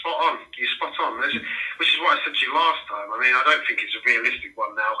 you're spot on. Which is what I said to you last time. I mean, I don't think it's a realistic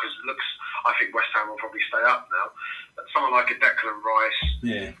one now because I think West Ham will probably stay up now. But someone like a Declan Rice,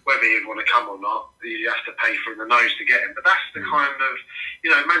 whether he'd want to come or not, you have to pay for the nose to get him. But that's the kind of,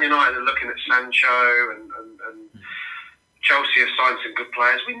 Man United are looking at Sancho and Chelsea have signed some good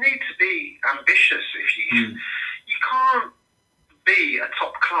players. We need to be ambitious. If you can't be a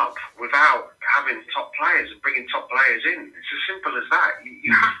top club without having top players and bringing top players in. It's as simple as that.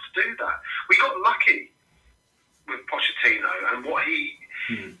 You have to do that. We got lucky with Pochettino and what he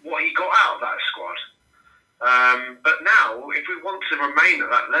got out of that squad. But now, if we want to remain at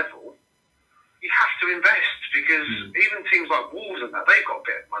that level, you have to invest because even teams like Wolves and that, they've got a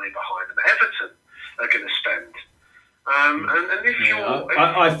bit of money behind them. Everton are going to spend. And if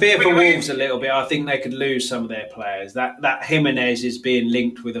I fear for Wolves a little bit. I think they could lose some of their players. That Jimenez is being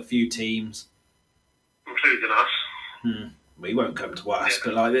linked with a few teams, including us. Well, he won't come to us,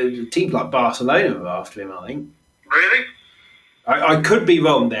 but like teams like Barcelona are after him. I think. Really? I could be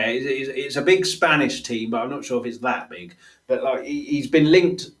wrong there. It's a big Spanish team, but I'm not sure if it's that big. But like he's been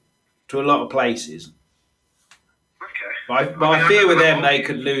linked to a lot of places. But I fear with them they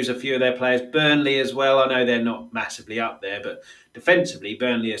could lose a few of their players. Burnley as well. I know they're not massively up there, but defensively,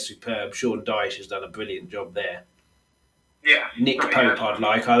 Burnley are superb. Sean Dyche has done a brilliant job there. Yeah. Nick Pope,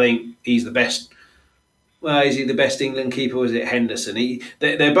 I think he's the best. Well, is he the best England keeper or is it Henderson?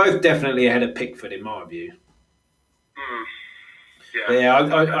 They're both definitely ahead of Pickford in my view.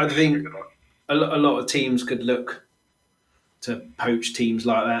 I think a lot of teams could look to poach teams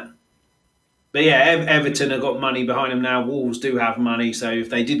like that. But yeah, Everton have got money behind them now. Wolves do have money, so if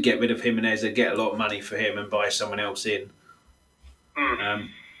they did get rid of Jimenez, they'd get a lot of money for him and buy someone else in.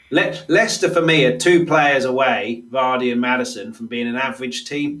 Leicester, for me, are 2 players away, Vardy and Maddison, from being an average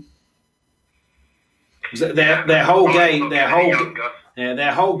team. Their whole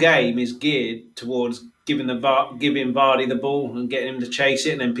game is geared towards giving Vardy the ball and getting him to chase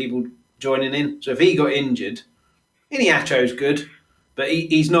it, and then people joining in. So if he got injured, Iheanacho's good, but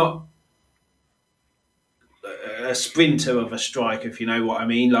he's not a sprinter of a striker, if you know what I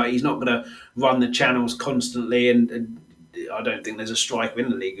mean. Like he's not going to run the channels constantly, and I don't think there's a striker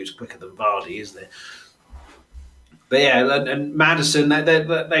in the league who's quicker than Vardy, is there? But yeah, and Maddison,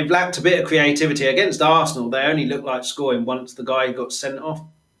 they've lacked a bit of creativity against Arsenal. They only looked like scoring once the guy got sent off.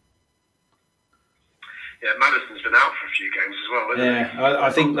 Yeah, Maddison's been out for a few games as well, isn't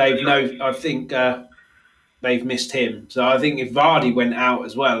he? I think they've missed him. So I think if Vardy went out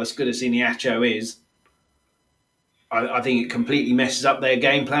as well, as good as Iheanacho is, I think it completely messes up their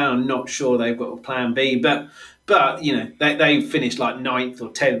game plan. I'm not sure they've got a plan B, but they finished like 9th or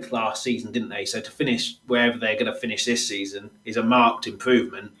 10th last season, didn't they? So to finish wherever they're going to finish this season is a marked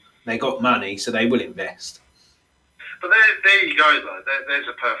improvement. They got money, so they will invest. But there you go, though. There's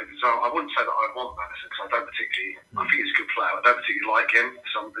a perfect example. I wouldn't say that I want Maddison because I don't particularly. I think he's a good player. I don't particularly like him.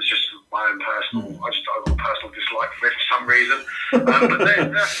 It's just my own personal. I've got a personal dislike for him for some reason.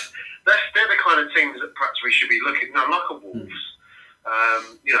 But they're the kind of teams that perhaps we should be looking. Like a Wolves.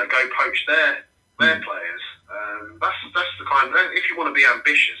 Go poach their players. That's the kind. If you want to be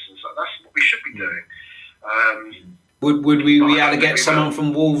ambitious and so, that's what we should be doing. Would we be able to get someone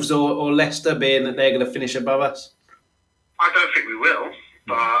from Wolves or Leicester, being that they're going to finish above us? I don't think we will,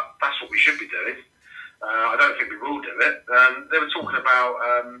 but that's what we should be doing. I don't think we will do it. They were talking about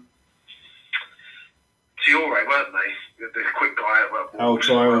Traoré, weren't they? The quick guy at Wolves.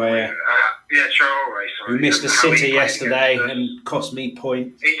 Traoré, yeah. Traoré, sorry. Who missed the City yesterday and cost me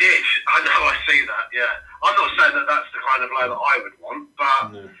points. He did. I know, I see that, yeah. I'm not saying that that's the kind of player that I would want,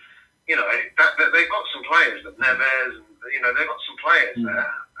 but, they've got some players, that Neves, and, they've got some players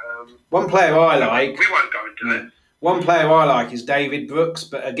there. One player I like... We won't go into it. One player I like is David Brooks,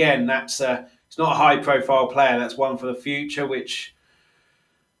 but again, it's not a high-profile player. That's one for the future, which,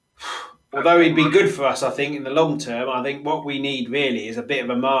 although he'd be good for us, I think, in the long term, I think what we need really is a bit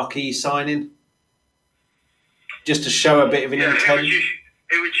of a marquee signing, just to show a bit of an intent.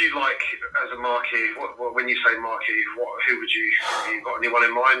 Who would you like as a marquee? When you say marquee, who would you? Have you got anyone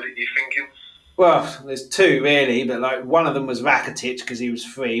in mind that you're thinking? Well, there's 2 really, but like one of them was Rakitic because he was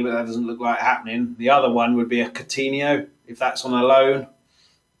free, but that doesn't look like happening. The other one would be a Coutinho if that's on a loan.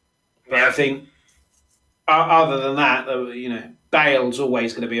 But I think other than that, Bale's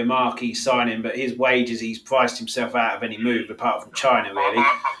always going to be a marquee signing, but his wages, he's priced himself out of any move apart from China, really.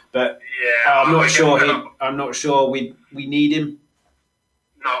 But I'm not sure we need him.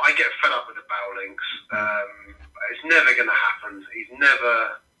 No, I get fed up with the Bale links. It's never going to happen. He's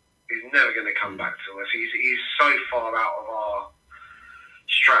never going to come back to us. He's so far out of our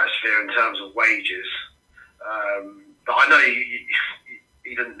stratosphere in terms of wages that I know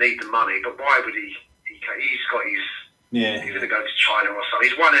he didn't need the money, but why would he? He's got his. Yeah. He's going to go to China or something.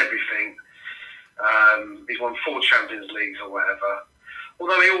 He's won everything. He's won 4 Champions Leagues or whatever.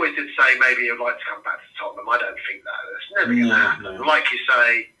 Although he always did say maybe he'd like to come back to Tottenham. I don't think that. That's never going to happen. No. Like you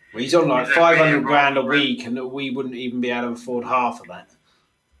say. Well, he's on like 500 grand a week, and we wouldn't even be able to afford half of that.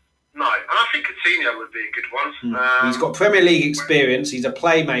 No, and I think Coutinho would be a good one. He's got Premier League experience. He's a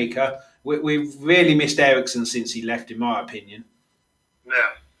playmaker. We've really missed Eriksen since he left, in my opinion.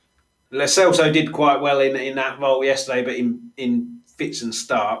 Yeah. Lo Celso did quite well in that role yesterday, but in fits and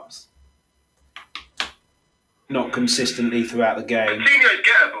starts. Not consistently throughout the game. Coutinho's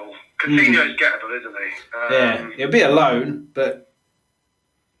gettable. Coutinho's gettable, isn't he? Yeah, he'll be a loan, but...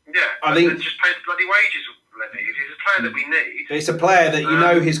 Yeah, I think just pay the bloody wages, Levy. He's a player that we need. But it's a player that you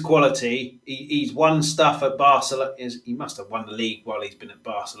know his quality. He's won stuff at Barcelona. He must have won the league while he's been at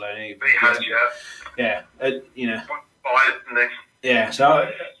Barcelona. He has, yeah. Yeah, you know. Isn't he? Yeah, so...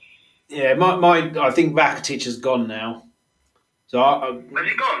 Yeah, I think Rakitic has gone now. So has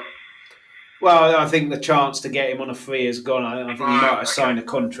he gone? Well, I think the chance to get him on a free has gone. I think he might have signed a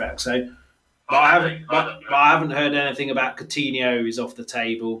contract. So, but I haven't heard anything about Coutinho is off the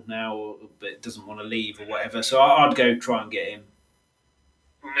table now, but doesn't want to leave or whatever. So I'd go try and get him.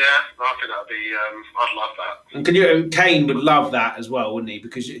 Yeah, I think that'd be. I'd love that. And Kane would love that as well, wouldn't he?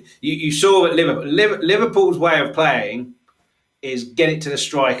 Because you saw at Liverpool's way of playing is get it to the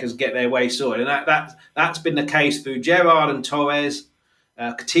strikers, get their way sorted. And that's been the case through Gerrard and Torres,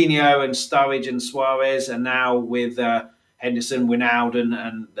 Coutinho and Sturridge and Suarez, and now with Henderson, Wijnaldum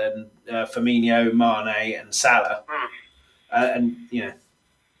and then Firmino, Mane and Salah. And, you know,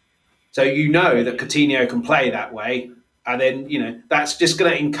 so you know that Coutinho can play that way. And then, you know, that's just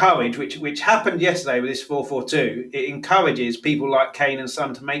going to encourage, which happened yesterday with this 4-4-2, it encourages people like Kane and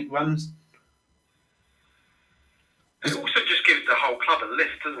Son to make runs. It also just gives the whole club a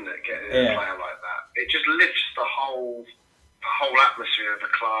lift, doesn't it? Getting a player like that, it just lifts the whole atmosphere of the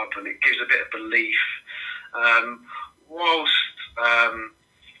club, and it gives a bit of belief. Whilst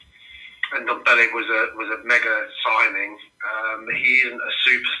Ndombele was a mega signing, he isn't a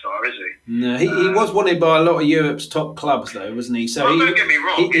superstar, is he? No, he was wanted by a lot of Europe's top clubs, though, wasn't he? So don't get me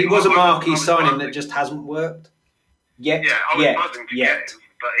wrong, he was a marquee signing that just hasn't worked yet. Yeah, I was buzzing to get him,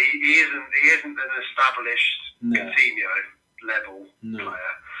 but he isn't an established Coutinho level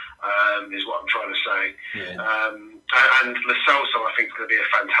player. Is what I'm trying to say. Yeah. And Lo Celso, I think, is going to be a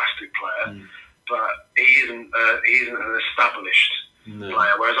fantastic player, but he isn't an established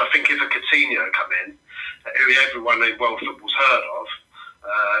player. Whereas I think if a Coutinho come in, who everyone in world football's heard of,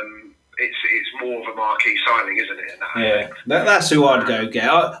 it's more of a marquee signing, isn't it? That's who I'd go get.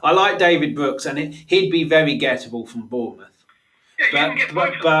 I like David Brooks, and he'd be very gettable from Bournemouth. Yeah,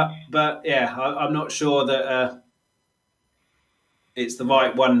 but I'm not sure that it's the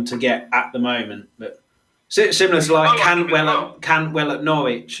right one to get at the moment. But similar to like Cantwell at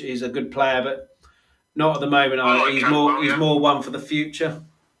Norwich is a good player, but not at the moment. He's more one for the future.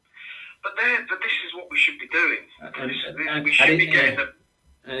 But this is what we should be doing. We should be getting them.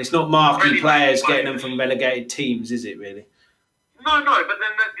 And it's not marquee players getting them from relegated teams, is it really? No, but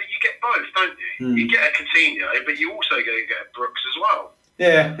then you get both, don't you? You get a Coutinho, but you also get a Brooks as well.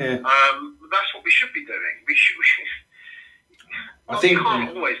 Yeah. That's what we should be doing. You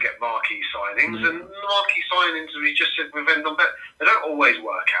can't always get marquee signings, and marquee signings, we just said with Ndombele, they don't always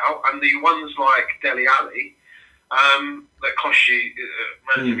work out, and the ones like Dele Alli, that cost you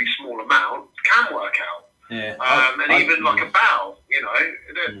a relatively small amount, can work out. Yeah. Even like a Bow, you know,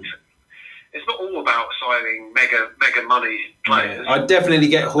 it's not all about signing mega money players. I'd definitely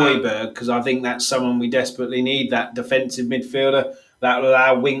get Højbjerg, because I think that's someone we desperately need, that defensive midfielder that will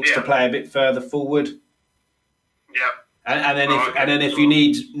allow Winks to play a bit further forward. Yeah. And then if you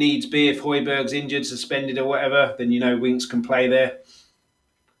needs be, if Højbjerg's injured, suspended or whatever, then you know Winks can play there.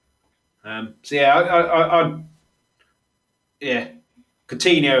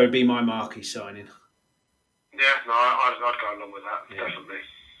 Coutinho would be my marquee signing. Yeah, no, I'd go along with that, definitely.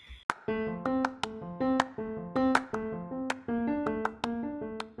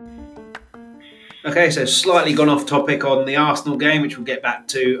 Okay, so slightly gone off topic on the Arsenal game, which we'll get back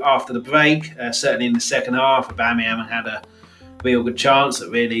to after the break. Certainly in the second half, Aubameyang had a real good chance that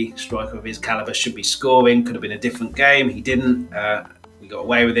really striker of his calibre should be scoring. Could have been a different game. He didn't. We got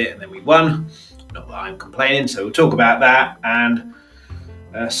away with it and then we won. Not that I'm complaining, so we'll talk about that. And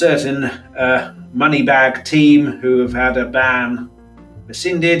a certain Moneybag team who have had a ban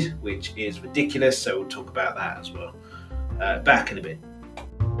rescinded, which is ridiculous, so we'll talk about that as well. Back in a bit.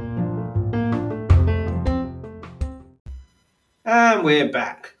 And we're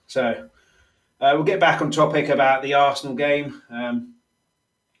back. So we'll get back on topic about the Arsenal game.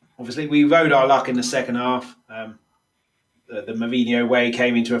 obviously we rode our luck in the second half. The Mourinho way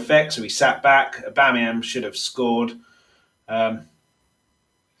came into effect, so we sat back. Aubameyang should have scored. So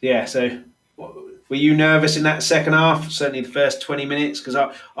were you nervous in that second half? Certainly the first 20 minutes, because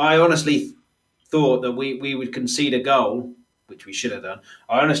I honestly thought that we would concede a goal, which we should have done.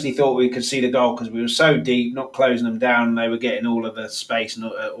 I honestly thought we'd concede a goal because we were so deep, not closing them down, and they were getting all of the space and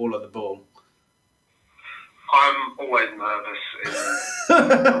all of the ball. I'm always nervous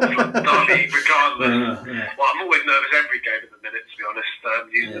regardless. Well, I'm always nervous every game at the minute, to be honest,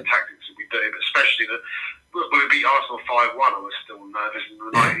 using the tactics that we do, but especially when we beat Arsenal 5-1, I was still nervous in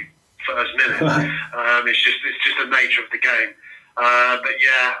the 91st minute. It's just the nature of the game. But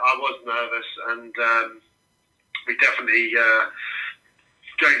yeah, I was nervous, and we definitely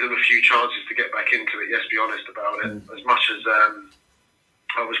gave them a few chances to get back into it. Let's be honest about it. As much as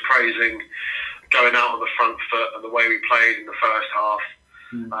I was praising going out on the front foot and the way we played in the first half,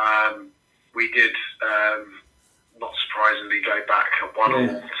 we did, not surprisingly, go back at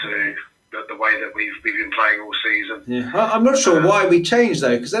 1-1 to the way that we've been playing all season. Yeah, I'm not sure why we changed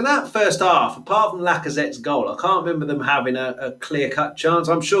though, because in that first half, apart from Lacazette's goal, I can't remember them having a clear-cut chance.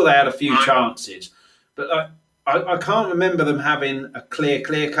 I'm sure they had a few chances, but I can't remember them having a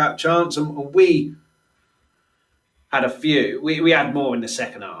clear-cut chance. And we had a few. We had more in the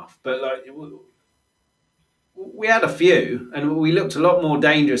second half, but we had a few, and we looked a lot more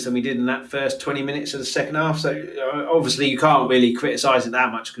dangerous than we did in that first 20 minutes of the second half. So obviously you can't really criticise it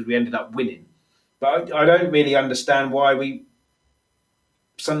that much because we ended up winning. But I don't really understand why we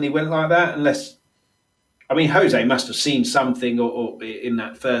suddenly went like that, unless... I mean, Jose must have seen something or in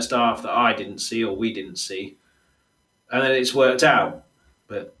that first half that I didn't see or we didn't see. And then it's worked out.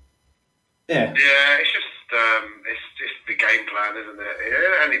 But, yeah. Yeah, it's just the game plan, isn't it?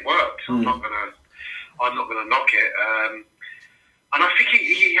 Yeah, and it worked. I'm not going to knock it. And I think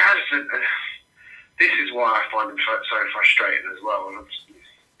he has... this is why I find him so frustrating as well. And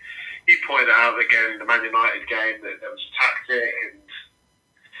you pointed out again in the Man United game that there was tactic, and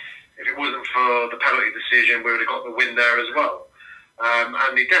if it wasn't for the penalty decision, we would have got the win there as well.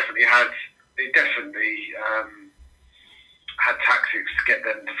 And he definitely had tactics to get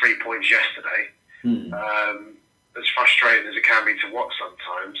them the 3 points yesterday. As frustrating as it can be to watch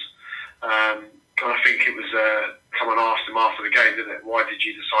sometimes. And I think it was someone asked him after the game, didn't it? Why did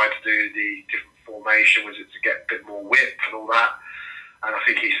you decide to do the different formation? Was it to get a bit more width and all that? And I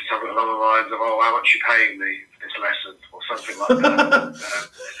think he said something along the lines of, "Oh, how much are you paying me for this lesson?" or something like that.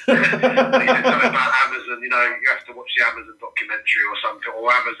 He said something about Amazon. You have to watch the Amazon documentary or something.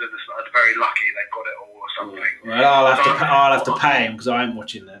 Or Amazon are very lucky they got it all or something. Well, I'll have to pay him because I ain't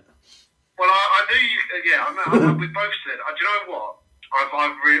watching that. Well, I knew you. Yeah, we both said. Do you know what? I've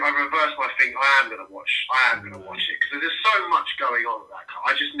reversed my thing. I am going to watch it because there's so much going on with that car.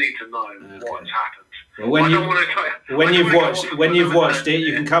 I just need to know what's happened. Well, when you've watched it,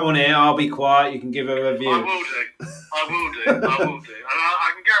 you can come on here. I'll be quiet. You can give a review. I will do. And I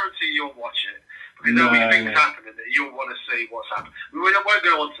can guarantee you'll watch it because there'll be things happening that you'll want to see what's happened. We won't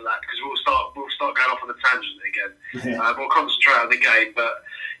go on to that because we'll start going off on a tangent again. We'll concentrate on the game, but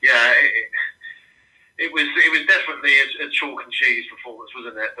yeah. It was definitely a chalk and cheese performance,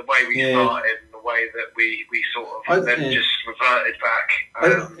 wasn't it? The way we started and the way that we sort of just reverted back.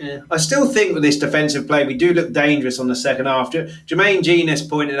 I still think with this defensive play, we do look dangerous on the second half. Jermaine Genius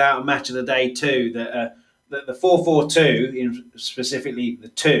pointed out on Match of the Day too that the 4-4-2, specifically the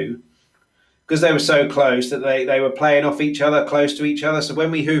 2, because they were so close that they were playing off each other, close to each other. So when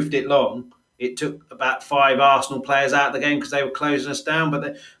we hoofed it long, it took about 5 Arsenal players out of the game because they were closing us down.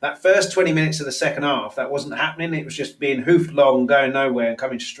 But that first 20 minutes of the second half, that wasn't happening. It was just being hoofed long, going nowhere and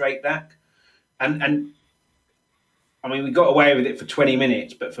coming straight back. And I mean, we got away with it for 20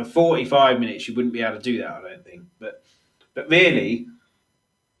 minutes, but for 45 minutes, you wouldn't be able to do that, I don't think. But really,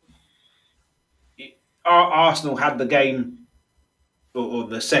 Arsenal had the game or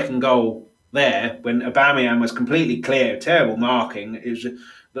the second goal there when Aubameyang was completely clear, terrible marking. It was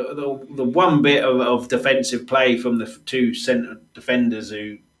the one bit of defensive play from the 2 centre defenders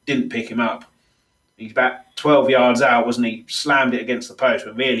who didn't pick him up. He's about 12 yards out, wasn't he? Slammed it against the post,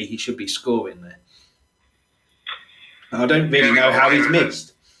 but really he should be scoring there. I don't really know how he's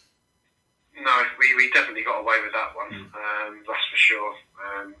missed. No, we definitely got away with that one. That's for sure.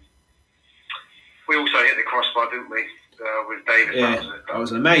 We also hit the crossbar, didn't we? With David. Yeah, that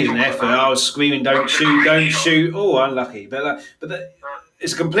was an amazing effort. I was screaming, "Don't shoot, don't shoot!" Oh, unlucky. But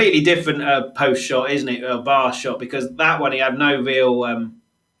it's a completely different post shot, isn't it? A bar shot, because that one he had no real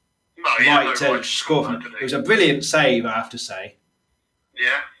right to score from. It was a brilliant save, I have to say.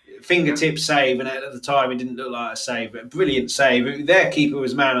 Yeah. fingertip save, and at the time it didn't look like a save, but a brilliant save. Their keeper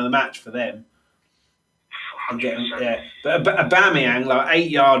was man of the match for them. Yeah, but Aubameyang, like 8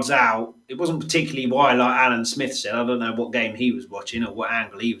 yards out, it wasn't particularly wide, like Alan Smith said. I don't know what game he was watching or what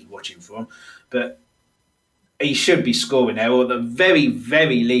angle he was watching from, but he should be scoring there, or at the very,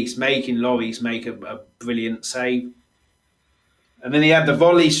 very least, making Lloris make a brilliant save. And then he had the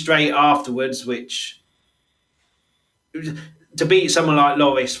volley straight afterwards, which to beat someone like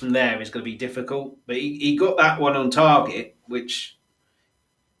Lloris from there is going to be difficult. But he got that one on target, which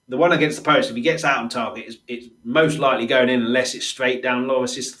the one against the post, if he gets out on target, it's most likely going in unless it's straight down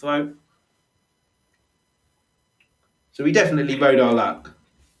Lloris's throat. So we definitely rode our luck.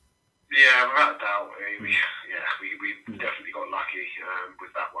 Yeah, without doubt. We definitely got lucky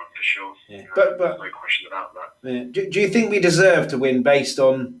with that one for sure. Yeah. But no question about that. Yeah. Do you think we deserve to win based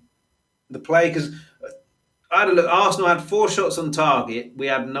on the play? Because I had a look. Arsenal had 4 shots on target. We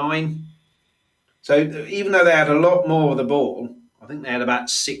had 9. So even though they had a lot more of the ball, I think they had about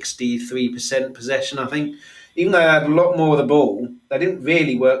 63% possession. I think even though they had a lot more of the ball, they didn't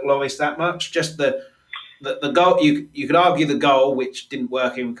really work Lloris that much. Just the goal. You could argue the goal, which didn't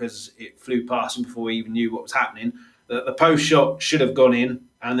work in because it flew past him before he even knew what was happening. The post shot should have gone in,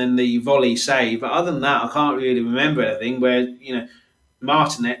 and then the volley save. But other than that, I can't really remember anything. Where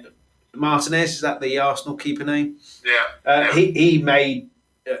Martinez, is that the Arsenal keeper name? Yeah. He made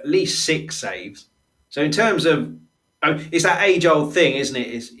at least 6 saves. So in terms of, it's that age-old thing, isn't it?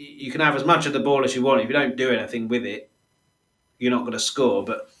 Is you can have as much of the ball as you want. If you don't do anything with it, you're not going to score.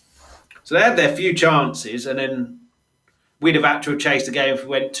 But so they had their few chances, and then we'd have had to have chased the game if we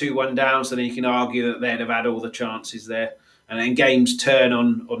went 2-1 down. So then you can argue that they'd have had all the chances there, and then games turn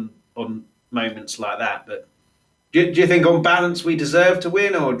on moments like that. But do you think, on balance, we deserve to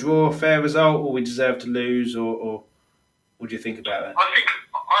win or draw a fair result, or we deserve to lose, or what do you think about that? I think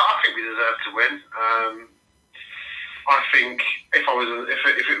we deserve to win. I think if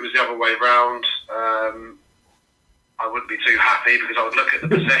it was the other way round, I wouldn't be too happy, because I would look at the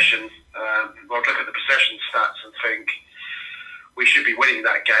possession. I'd look at the possession stats and think we should be winning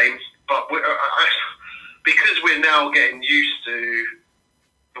that game. But because we're now getting used to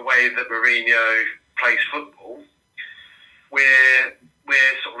the way that Mourinho plays football, we're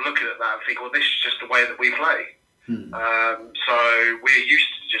sort of looking at that and thinking, well, this is just the way that we play. So we're used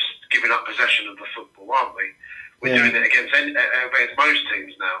to just giving up possession of the football, aren't we? We're doing it against most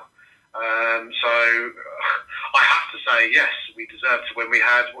teams now. So I have to say, yes, we deserve to win. We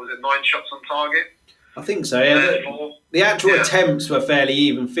had, what was it, 9 shots on target? I think so, yeah. The actual attempts were fairly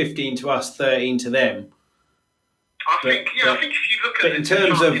even, 15 to us, 13 to them. I think if you look at it,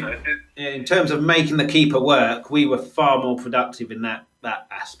 in terms of making the keeper work, we were far more productive in that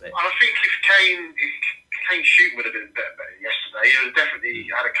aspect. I think if Kane's shooting would have been better yesterday, he would have definitely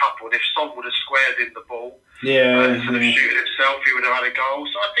had a couple, and if Son would have squared in the ball, instead of shooting himself, he would have had a goal.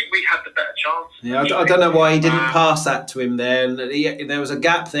 So I think we had the better chance. Yeah, I don't know why he didn't pass that to him there. And there was a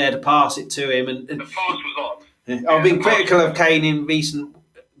gap there to pass it to him. And the pass was on. Yeah. I've been critical of Kane in recent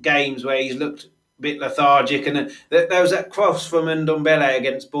games where he's looked a bit lethargic. And there was that cross from Ndombele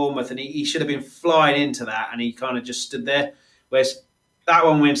against Bournemouth, and he should have been flying into that, and he kind of just stood there. Whereas that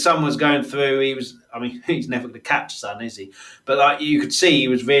one, when Son was going through, he's never going to catch Son, is he? But like, you could see he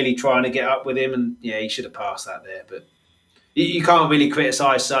was really trying to get up with him, and he should have passed that there. But you can't really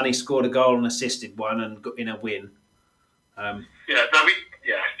criticise Son. He scored a goal and assisted one and got in a win. We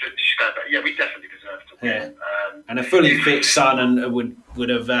definitely deserve to win. Yeah. And a fully fit Son and would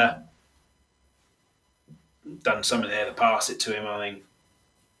have done something there to pass it to him, I think.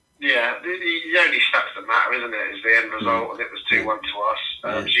 Yeah, the only stats that matter, isn't it, is the end result, and it was 2-1 to us.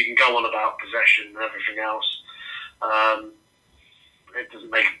 So you can go on about possession and everything else. It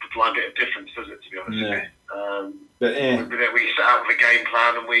doesn't make a blind bit of difference, does it, to be honest with you? We set out with a game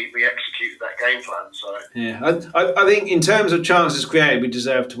plan and we executed that game plan. So I think in terms of chances created, we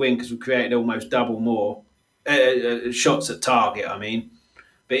deserve to win because we created almost double more shots at target, I mean.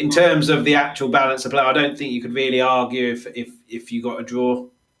 But in terms of the actual balance of play, I don't think you could really argue if you got a draw.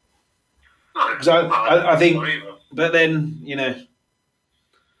 Because I think, but then,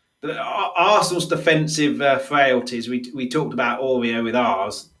 Arsenal's defensive frailties, we talked about Oreo with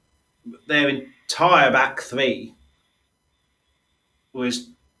ours, their entire back three was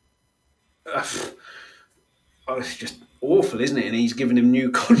it's just awful, isn't it? And he's given him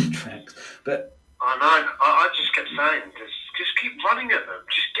new contracts. But I know, I just kept saying, just keep running at them,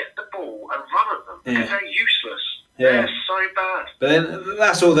 just get the ball and run at them, because they're useless. Yeah. They're so bad. But then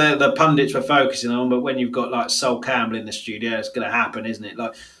that's all the pundits were focusing on. But when you've got like Sol Campbell in the studio, it's going to happen, isn't it?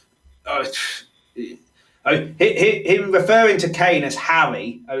 Like, Him referring to Kane as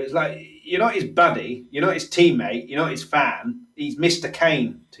Harry, it's like, you're not his buddy, you're not his teammate, you're not his fan. He's Mr.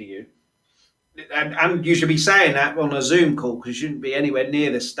 Kane to you. And you should be saying that on a Zoom call because you shouldn't be anywhere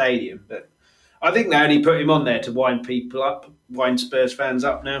near the stadium. But I think they only put him on there to wind people up, wind Spurs fans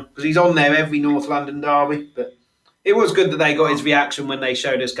up now, because he's on there every North London derby. But it was good that they got his reaction when they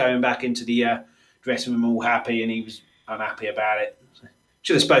showed us going back into the dressing room all happy, and he was unhappy about it. So,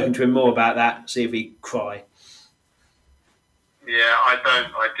 should have spoken to him more about that, see if he'd cry. Yeah, I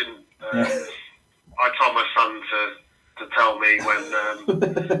didn't. I told my son to tell me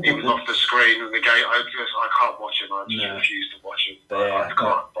when he was off the screen and the game. I can't watch him. I just refuse to watch him. I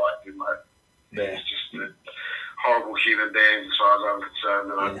can't bite him. He's just a horrible human being as far as I'm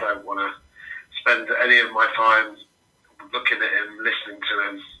concerned, and I don't want to spend any of my time looking at him, listening to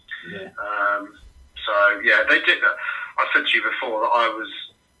him. So yeah, they did that. I said to you before that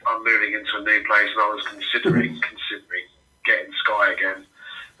I'm moving into a new place, and I was considering getting Sky again.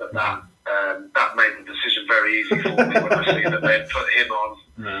 But that made the decision very easy for me when I see that they'd put him on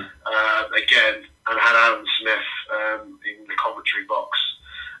again and had Alan Smith in the commentary box.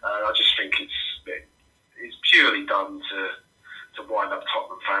 I just think it's purely done to wind up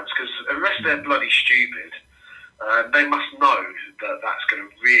Tottenham fans, because unless they're bloody stupid, they must know that that's going to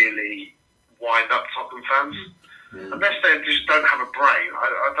really wind up Tottenham fans. Unless they just don't have a brain,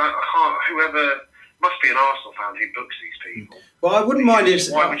 I can't. Whoever must be an Arsenal fan who books these people. Well, I wouldn't mind it.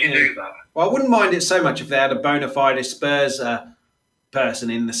 Why would you do that? Well, I wouldn't mind it so much if they had a bona fide Spurs person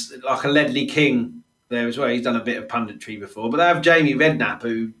in this, like a Ledley King there as well. He's done a bit of punditry before, but they have Jamie Redknapp,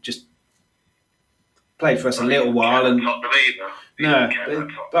 who just played for us a little while. And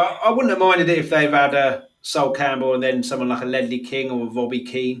but I wouldn't have minded it if they've had Sol Campbell and then someone like a Ledley King or a Robbie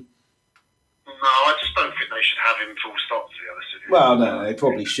Keane. No, I just don't think they should have him full stop, to be honest with you. Well, no, they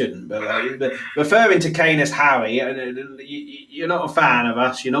probably shouldn't. But referring to Kane as Harry, you're not a fan of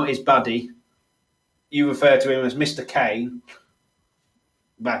us. You're not his buddy. You refer to him as Mr. Kane.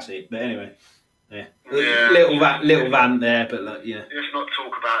 That's it. But anyway, little rant there. But let's not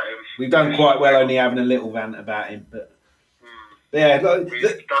talk about him. We've done quite well only having a little rant about him. But yeah, we've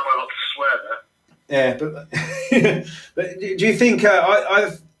done well not to swear there. Yeah, but do you think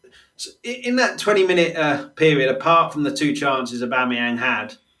I've in that 20-minute period, apart from the two chances Aubameyang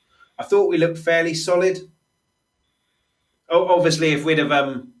had, I thought we looked fairly solid. Obviously, if we'd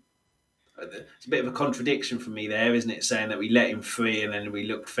have, it's a bit of a contradiction for me there, isn't it? Saying that we let him free and then we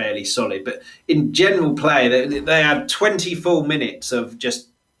looked fairly solid. But in general play, they had 24 minutes of just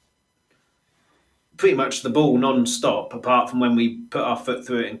pretty much the ball non-stop, apart from when we put our foot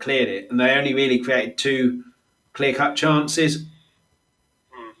through it and cleared it. And they only really created two clear-cut chances.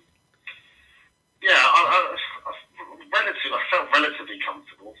 Yeah, I felt relatively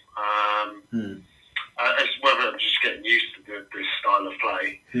comfortable. It's whether I'm just getting used to this style of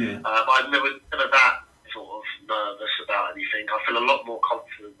play. I'm never that sort of nervous about anything. I feel a lot more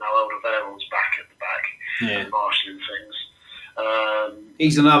confident now Alderweireld's back at the back and marshalling things.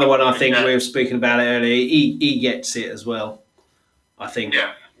 He's another one, I think, we were speaking about it earlier. He gets it as well, I think.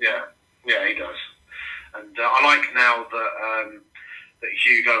 Yeah, he does. And I like now that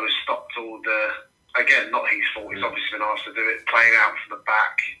Hugo has stopped all the... Again, not his fault. He's obviously been asked to do it, playing out from the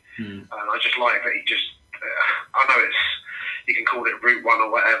back. And I just like that he just... I know you can call it route one or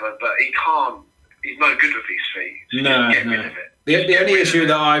whatever, but he can't... He's no good with his feet. So get rid of it. The only issue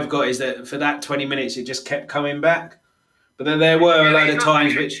that I've got is that for that 20 minutes, it just kept coming back. But then there were a load of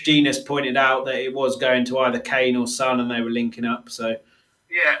times which Genius pointed out that it was going to either Kane or Son, and they were linking up. So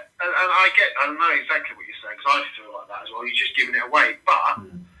yeah, and I know exactly what you're saying, because I feel like that as well. You're just giving it away, but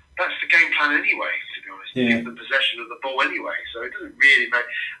that's the game plan anyway. To be honest, you give the possession of the ball anyway, so it doesn't really make.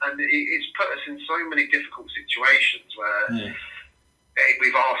 And it's put us in so many difficult situations where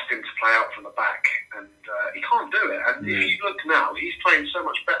we've asked him to play out from the back, and he can't do it. And if you look now, he's playing so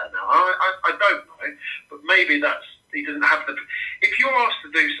much better now. I don't know, but maybe that's. He doesn't have the... If you're asked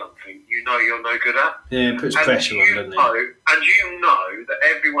to do something you know you're no good at... Yeah, it puts pressure on, doesn't it? And you know that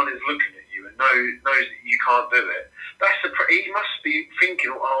everyone is looking at you and knows that you can't do it. He must be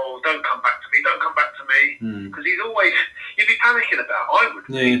thinking, oh, don't come back to me, because he's always... You'd be panicking about, I would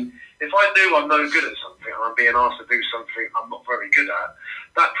be. If I knew I'm no good at something and I'm being asked to do something I'm not very good at,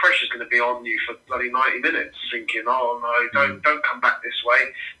 that pressure's going to be on you for bloody 90 minutes, thinking, oh, no, don't come back this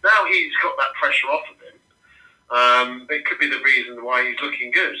way. Now he's got that pressure off of him. It could be the reason why he's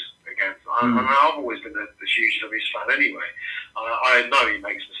looking good again. I've always been a huge Luis fan anyway. I know he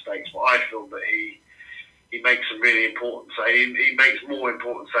makes mistakes, but I feel that he makes some really important saves. He makes more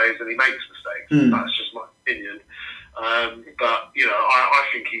important saves than he makes mistakes. That's just my opinion. But I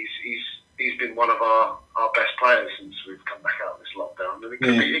think he's he's been one of our best players since we've come back out of this lockdown. And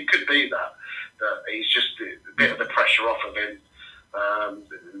it could be that he's just a bit of the pressure off of him.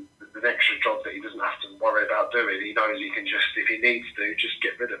 The extra job that he doesn't have to worry about doing. He knows he can just, if he needs to, just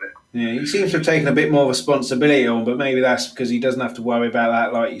get rid of it. Yeah, he seems to have taken a bit more responsibility on, but maybe that's because he doesn't have to worry about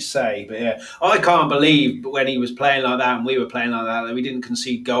that, like you say. But yeah, I can't believe when he was playing like that and we were playing like that we didn't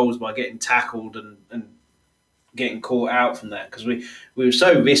concede goals by getting tackled and getting caught out from that, because we were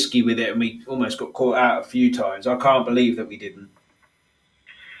so risky with it and we almost got caught out a few times. I can't believe that we didn't.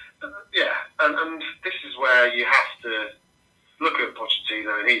 Yeah, and this is where you have to look at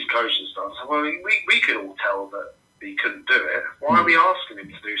Pochettino and his coaching style. So, well, we can all tell that he couldn't do it. Why are we asking him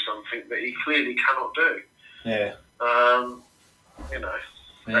to do something that he clearly cannot do? Yeah.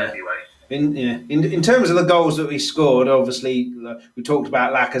 Yeah. Anyway. In terms of the goals that we scored, obviously we talked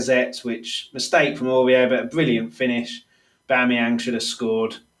about Lacazette's, which mistake from Aurier, but a brilliant finish. Aubameyang should have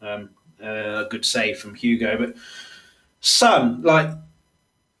scored. A good save from Hugo, but Son,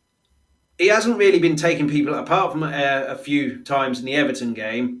 he hasn't really been taking people, apart from a few times in the Everton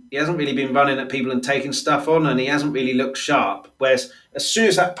game, he hasn't really been running at people and taking stuff on, and he hasn't really looked sharp. Whereas as soon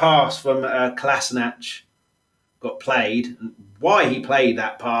as that pass from Kolasinac got played, and why he played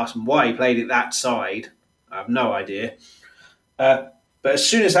that pass and why he played it that side, I have no idea. But as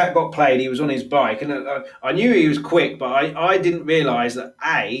soon as that got played, he was on his bike. And I knew he was quick, but I didn't realise that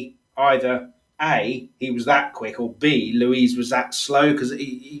either he was that quick, or B, Luiz was that slow, because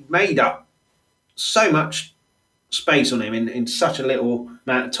he made up so much space on him in such a little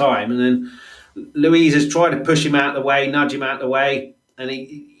amount of time. And then Luiz has tried to push him out of the way, nudge him out of the way, and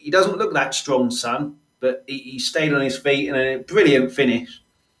he doesn't look that strong, Son, but he stayed on his feet, and a brilliant finish.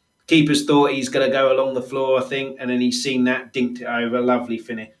 Keepers thought he's going to go along the floor, I think, and then he's seen that, dinked it over, lovely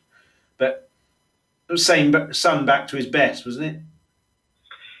finish. But same Son back to his best, wasn't it?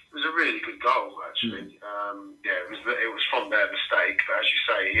 It was a really good goal, actually. It was from their mistake, but as you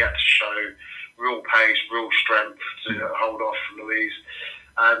say, he had to show real pace, real strength to hold off Luiz,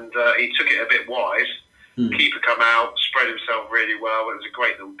 and he took it a bit wide. Keeper come out, spread himself really well. It was a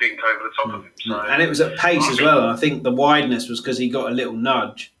great little dink over the top of him. So, and it was at pace as well. I think the wideness was because he got a little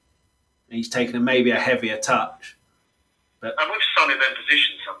nudge. He's taken maybe a heavier touch. And with Son in their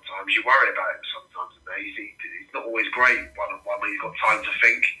position, sometimes you worry about him. Sometimes he's not always great one-on-one when you've got time to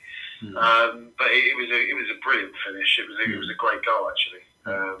think. But it was a brilliant finish. It was a great goal, actually.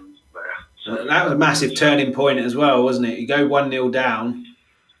 That was a massive turning point as well, wasn't it? You go 1-0 down,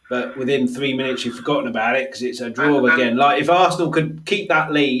 but within 3 minutes you've forgotten about it because it's a draw again. If Arsenal could keep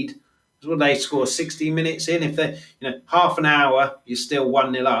that lead, what they score 60 minutes in, if they half an hour you're still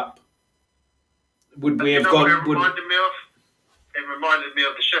 1-0 up. Would we have gone? It reminded me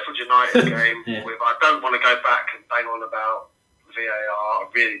of the Sheffield United game. I don't want to go back and bang on about VAR. I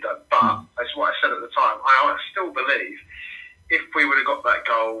really don't. But that's what I said at the time. I still believe if we would have got that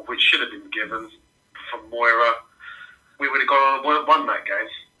goal, which should have been given from Moira, we would have gone on and won that game.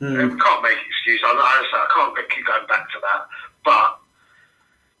 We can't make excuses. I can't keep going back to that. But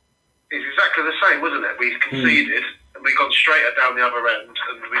it's exactly the same, wasn't it? We conceded and we gone straight down the other end,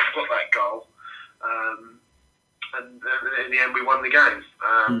 and we've got that goal. And in the end, we won the game.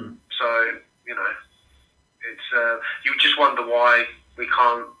 So it's you just wonder why we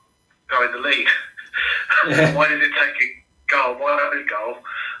can't go in the lead. Why did it take a goal? Why not a goal?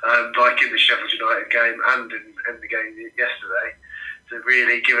 Like in the Sheffield United game and in the game yesterday, to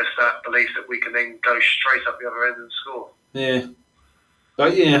really give us that belief that we can then go straight up the other end and score. Yeah,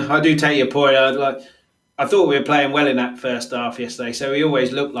 but I do take your point. I thought we were playing well in that first half yesterday, so we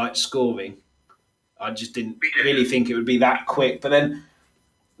always looked like scoring. I just didn't really think it would be that quick. But then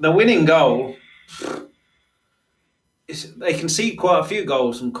the winning goal, they concede quite a few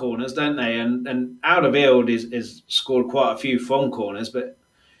goals from corners, don't they? And Alderweireld is scored quite a few from corners. But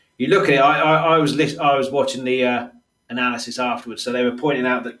you look at it, I was watching the analysis afterwards, so they were pointing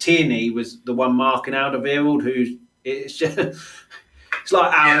out that Tierney was the one marking Alderweireld, who it's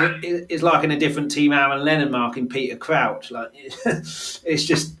like in a different team, Aaron Lennon marking Peter Crouch. It's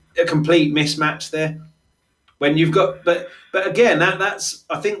just a complete mismatch there. When you've got, but again, that's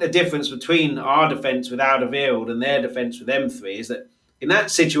I think the difference between our defence with Alderweireld and their defence with them three is that in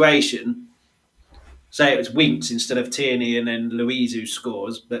that situation, say it was Winks instead of Tierney and then Luiz who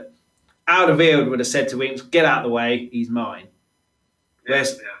scores, but Alderweireld would have said to Winks, "Get out of the way, he's mine."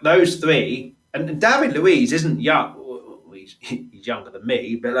 Whereas those three, and David Luiz isn't young. He's younger than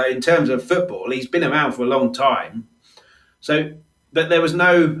me, but in terms of football, he's been around for a long time. So. But there was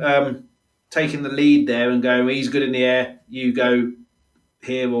no taking the lead there and going, he's good in the air, you go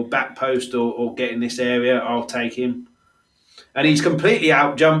here or back post or get in this area, I'll take him. And he's completely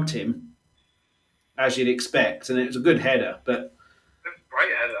out-jumped him. as you'd expect, and it was a good header. But great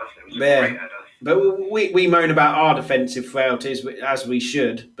header. It was a great header. But we moan about our defensive frailties, as we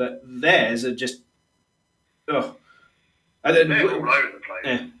should, but theirs are just they're all over the place.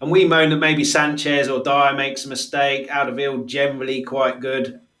 Yeah. And we moan that maybe Sanchez or Dyer makes a mistake. Alderweireld generally quite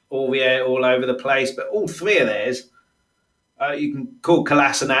good. Aurier all over the place, but all three of theirs. You can call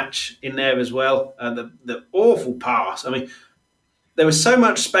Kolasinac in there as well. The awful pass. I mean, there was so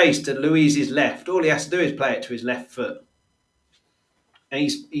much space to Luiz's left. All he has to do is play it to his left foot. And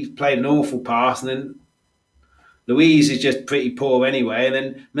he's played an awful pass, and then Luiz is just pretty poor anyway. And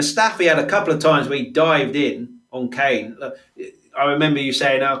then Mustafi had a couple of times where he dived in on Kane. I remember you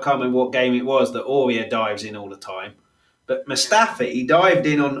saying, I can't remember what game it was, that Aurier dives in all the time. But Mustafi dived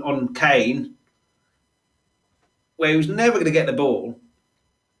in on Kane, where he was never going to get the ball.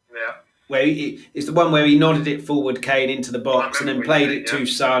 Yeah. Where it's the one where he nodded it forward, Kane, into the box, and then played it to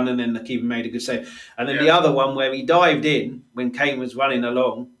Son, and then the keeper made a good save. And then the other one where he dived in when Kane was running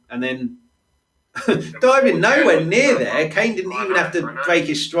along, and then diving nowhere near there. Kane didn't even have to break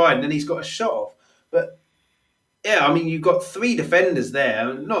his stride, and then he's got a shot off. But yeah, I mean, you've got three defenders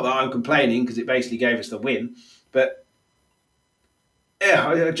there. Not that I'm complaining, because it basically gave us the win. But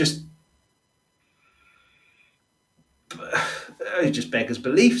yeah, it just beggars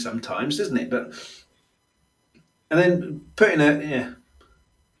belief sometimes, doesn't it? But and then putting a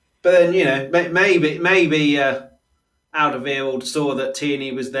but then maybe Alderweireld saw that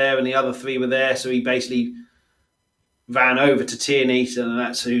Tierney was there and the other three were there, so he basically ran over to Tierney, and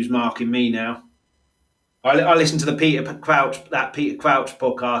that's who's marking me now. I listened to the Peter Crouch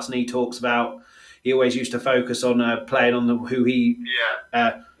podcast, and he talks about he always used to focus on playing on who he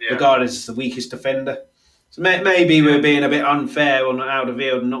regarded as the weakest defender. So maybe we're being a bit unfair on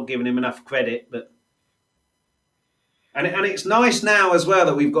Alderweireld and not giving him enough credit, but and it's nice now as well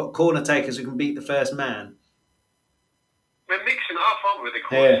that we've got corner takers who can beat the first man. We're mixing it up, aren't we? With the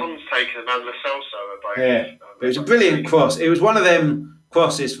corner, Son's taken and Lo Celso are both. Yeah, it was a brilliant cross. It was one of them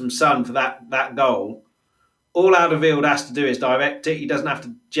crosses from Son for that goal. All Alderweireld has to do is direct it. He doesn't have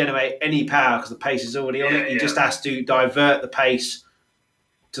to generate any power because the pace is already on it. He just has to divert the pace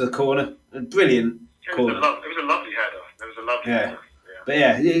to the corner. A brilliant corner. It was a lovely header. It was a lovely header. But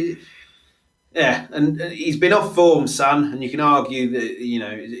and he's been off form, Son, and you can argue that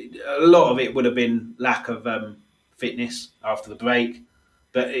a lot of it would have been lack of fitness after the break.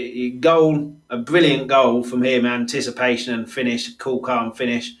 But a brilliant goal from him, anticipation and finish, cool, calm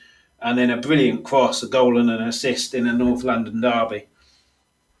finish. And then a brilliant cross, a goal and an assist in a North London derby.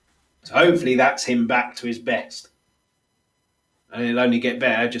 So hopefully that's him back to his best. And it'll only get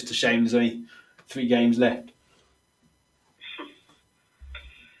better, just a shame there's only 3 games left.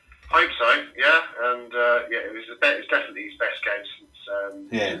 Hope so, yeah. And it was definitely his best game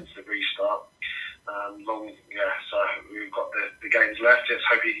since the restart. So we've got the games left. Let's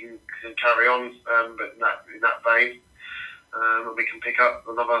hope he can carry on, but in that vein. And we can pick up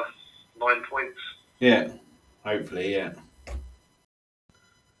another 9 points. Yeah, hopefully, yeah.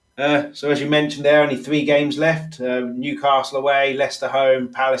 So as you mentioned there, only 3 games left. Newcastle away, Leicester home,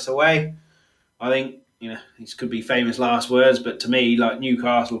 Palace away. I think, these could be famous last words, but to me, like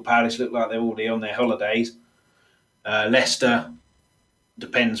Newcastle, Palace look like they're already on their holidays. Leicester,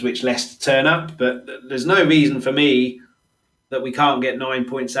 depends which Leicester turn up, but there's no reason for me that we can't get 9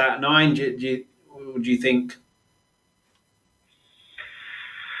 points out of 9. What do you think?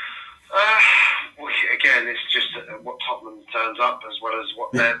 Again, it's just what Tottenham turns up as well as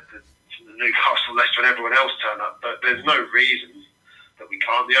what the Newcastle, Leicester and everyone else turn up. But there's no reason that we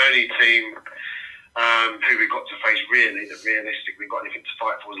can't. The only team who we've got to face that realistically got anything to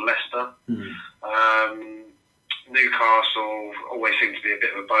fight for was Leicester. Newcastle always seem to be a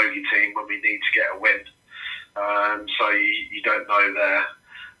bit of a bogey team when we need to get a win. So you don't know there.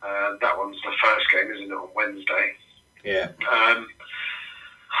 That one's the first game, isn't it, on Wednesday? Yeah.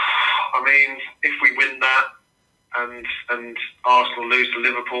 I mean, if we win that and Arsenal lose to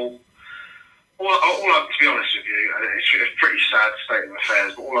Liverpool, to be honest with you, and it's a pretty sad state of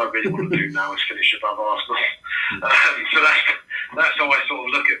affairs, but all I really want to do now is finish above Arsenal. So that's how I sort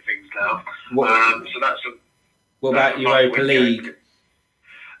of look at things now. What about Europa League?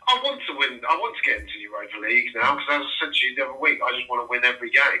 I want to win. I want to get into Europa League now because, as I said to you the other week, I just want to win every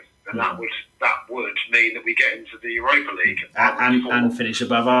game, and that would mean that we get into the Europa League and finish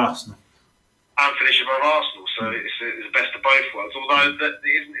above Arsenal. And finish above Arsenal. So it's the best of both worlds. Although it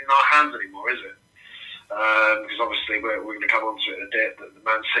isn't in our hands anymore, is it? Because obviously we're going to come on to it in a bit. That the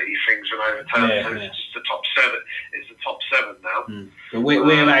Man City things were overturned. It's just the top 7. It's the top 7 now. But we're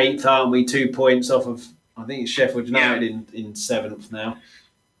 8th, aren't we? 2 points off of. I think it's Sheffield United in 7th now.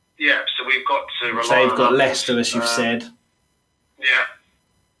 Yeah, so we've got to rely on. They've got Leicester, as you've said. Yeah.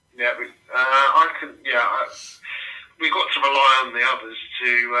 We've got to rely on the others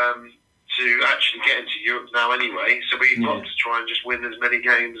to actually get into Europe now anyway. So we've got to try and just win as many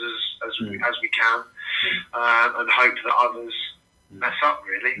games as we can, and hope that others mess up,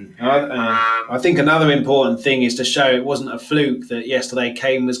 really. I think another important thing is to show it wasn't a fluke that yesterday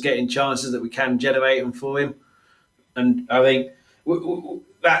Kane was getting chances, that we can generate them for him. And I think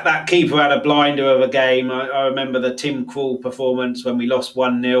that keeper had a blinder of a game. I remember the Tim Krul performance when we lost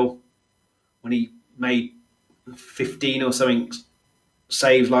 1-0, when he made 15 or something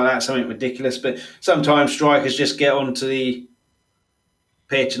saves like that, something ridiculous. But sometimes strikers just get onto the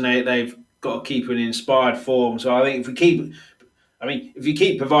pitch and they've got a keeper in inspired form. So I think if you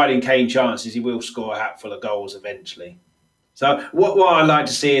keep providing Kane chances, he will score a hatful of goals eventually. So what I'd like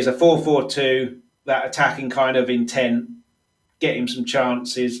to see is a 4-4-2, that attacking kind of intent, get him some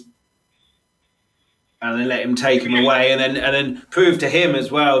chances, and then let him take him away, and then prove to him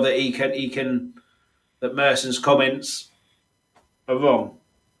as well that he can that Merson's comments are wrong.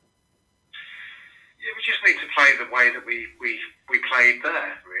 Yeah, we just need to play the way that we played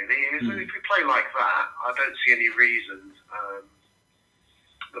there, really. If we play like that, I don't see any reason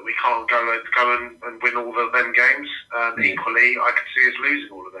that we can't go and win all of them games. Equally, I could see us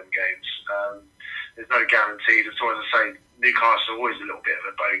losing all of them games. There's no guarantees. As I say, Newcastle are always a little bit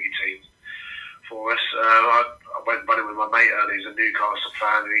of a bogey team for us. I went running with my mate earlier, who's a Newcastle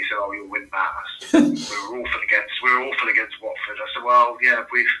fan, and he said, "Oh, you'll win that." we were awful against Watford. I said, "Well, yeah,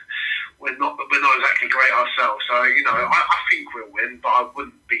 we're not exactly great ourselves. So I think we'll win, but I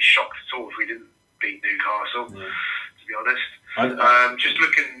wouldn't be shocked at all if we didn't beat Newcastle. To be honest, just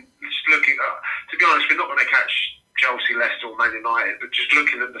looking. To be honest, we're not going to catch Chelsea, Leicester or Man United, but just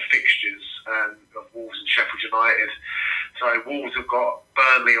looking at the fixtures of Wolves and Sheffield United. So Wolves have got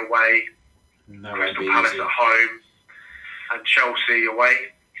Burnley away, Crystal Palace at home, and Chelsea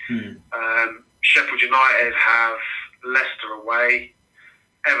away. Sheffield United have Leicester away,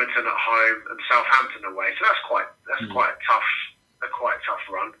 Everton at home, and Southampton away. So that's quite a tough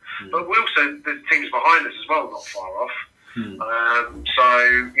run. But we also, the teams behind us as well, not far off.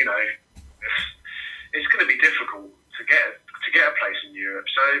 It's going to be difficult to get a place in Europe.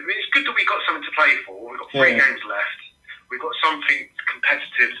 So it's good that we've got something to play for. We've got 3 games left. We've got something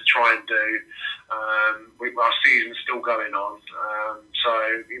competitive to try and do. Our season's still going on.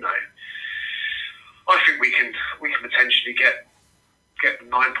 I think we can potentially get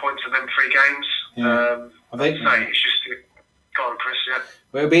 9 points in them 3 games. I think it's just go on, Chris. Yeah.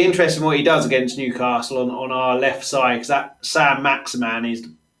 Well, it'll be interesting what he does against Newcastle on our left side, because that Sam Maximan is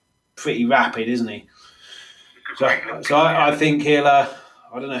pretty rapid, isn't he? So I think he'll. I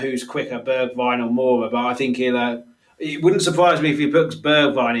don't know who's quicker, Bergwijn or Moura, but I think he'll. It wouldn't surprise me if he puts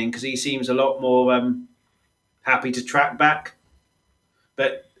Bergwijn in, because he seems a lot more happy to track back.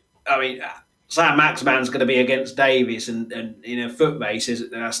 But I mean, Sam Maximan's going to be against Davies, and in a foot race,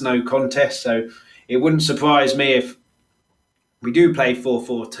 that's no contest. So it wouldn't surprise me if we do play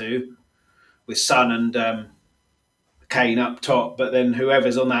 4-4-2 with Son and Kane up top, but then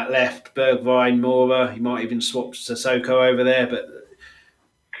whoever's on that left, Bergwijn, Moura, he might even swap Sissoko over there, but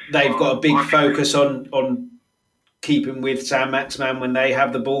they've got a big focus on keeping with Sam Maximan when they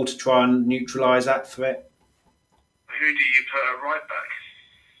have the ball to try and neutralise that threat. Who do you put at right back?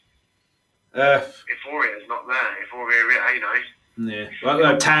 If Aurier's not there, Yeah.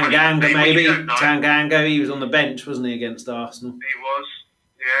 Well, Tanganga maybe. Tanganga, he was on the bench, wasn't he, against Arsenal? He was.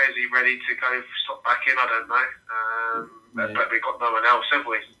 Yeah, is he ready to go stop back in? I don't know. But we've got no one else, have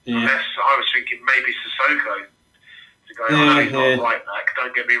we? Yeah. Unless I was thinking maybe Sissoko to go. I know he's not right back.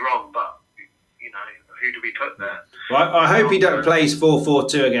 Don't get me wrong, but who do we put there? Well, I hope he plays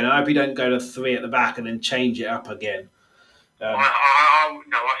 4-4-2 again. I hope he don't go to 3 at the back and then change it up again.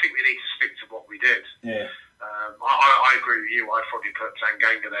 I think we need to stick to what we did. Yeah. I agree with you. I'd probably put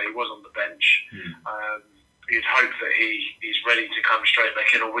Tanganga there. He was on the bench. You'd hope that he's ready to come straight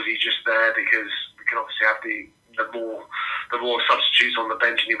back in, or was he just there because we can obviously have the more substitutes on the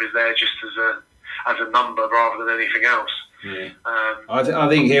bench, and he was there just as a number rather than anything else. Yeah. I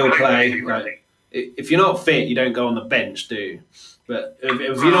think he'll play. If you're not fit, you don't go on the bench, do you? But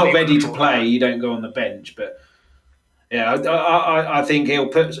if you're not ready to play, you don't go on the bench. But yeah, I think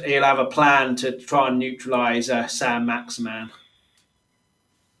he'll have a plan to try and neutralise Sam Maximan.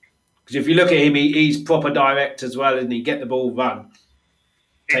 Because if you look at him, he's proper direct as well, isn't he? Get the ball, run,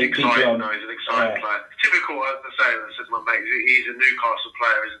 take people on. No, he's an exciting player. Typical, as I said to my mate, he's a Newcastle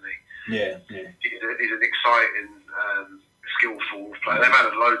player, isn't he? Yeah. He's an exciting, skillful player. They've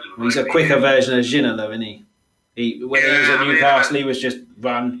had loads of them. He's a quicker version of Gina, though, isn't he? When he was at Newcastle, he was just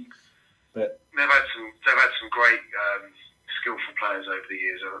run. they've had some great skillful players over the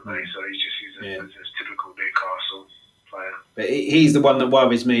years, haven't they? So he's a typical Newcastle player. But he's the one that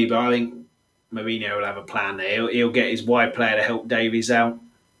worries me. But I think Mourinho will have a plan there. He'll get his wide player to help Davies out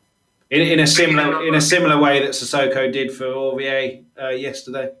in a similar way that Sissoko did for Aurier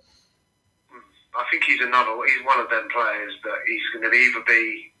yesterday. I think he's one of them players that he's going to either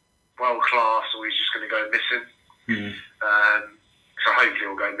be world class or he's just going to go missing. So hopefully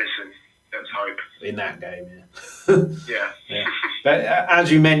he'll go missing. Let's hope. In that game, yeah. But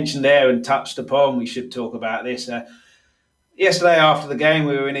as you mentioned there and touched upon, we should talk about this. Yesterday after the game,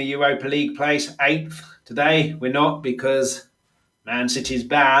 we were in a Europa League place, 8th. Today, we're not because Man City's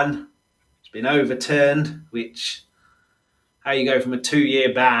ban has been overturned, which, how you go from a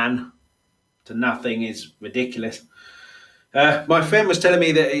 2-year ban to nothing is ridiculous. My friend was telling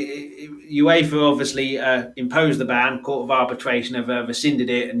me that UEFA obviously imposed the ban, Court of Arbitration have rescinded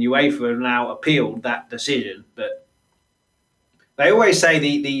it, and UEFA have now appealed that decision. But they always say,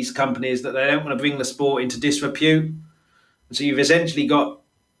 these companies, that they don't want to bring the sport into disrepute. And so you've essentially got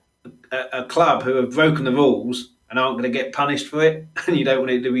a club who have broken the rules and aren't going to get punished for it, and you don't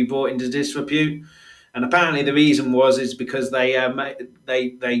want it to be brought into disrepute. And apparently the reason is because they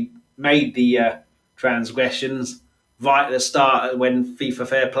made the transgressions right at the start when FIFA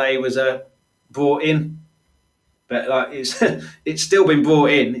Fair Play was brought in. But like it's still been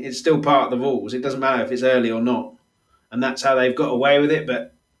brought in. It's still part of the rules. It doesn't matter if it's early or not. And that's how they've got away with it.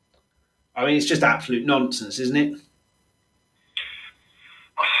 But I mean, it's just absolute nonsense, isn't it?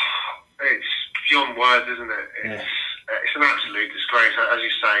 It's beyond words, isn't it? It's an absolute disgrace. As you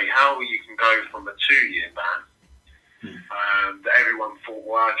say, how you can go from a 2-year ban that everyone thought,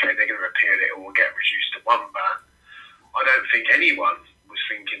 well, okay, they're going to repeal it or get reduced to 1 ban. I don't think anyone was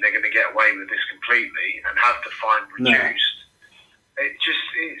thinking they're going to get away with this completely and have the fine reduced. No. It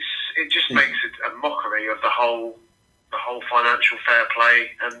just makes it a mockery of the whole financial fair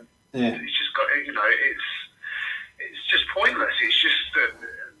play, and it's just got it's just pointless. It's just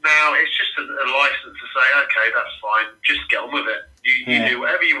now it's just a license to say, okay, that's fine, just get on with it. You do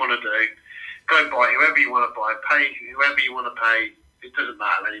whatever you want to do, go buy whoever you want to buy, pay whoever you want to pay. It doesn't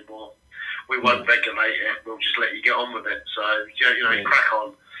matter anymore. We won't regulate it. We'll just let you get on with it. So crack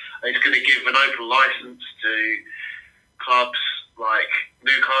on. It's going to give an open license to clubs like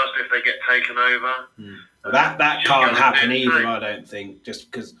Newcastle if they get taken over. That can't happen either. I don't think, just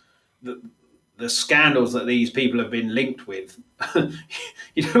because the scandals that these people have been linked with.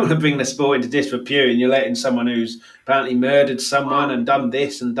 You don't want to bring the sport into disrepute, and you're letting someone who's apparently murdered someone and done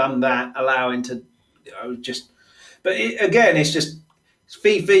this and done that allowing to just. But again, it's just.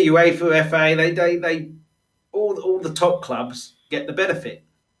 FIFA, UEFA, FA, they all the top clubs get the benefit.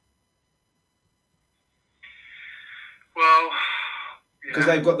 Well, because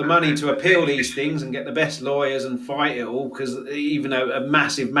they've got the money to appeal these things and get the best lawyers and fight it all. Because even a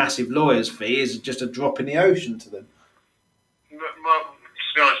massive lawyer's fee is just a drop in the ocean to them. To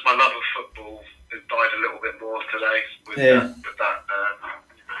be honest, my love of football has died a little bit more today with that.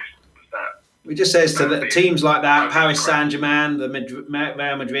 It just says to the teams like that, Paris Saint-Germain, the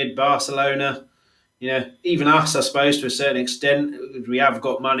Real Madrid, Barcelona, even us, I suppose, to a certain extent, we have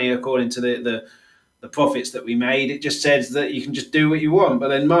got money according to the profits that we made. It just says that you can just do what you want. But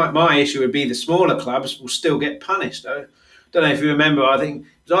then my issue would be the smaller clubs will still get punished. I don't know if you remember, I think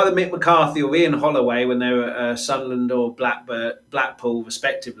it was either Mick McCarthy or Ian Holloway when they were Sunderland or Blackpool,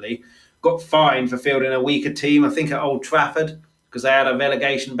 respectively, got fined for fielding a weaker team, I think at Old Trafford, because they had a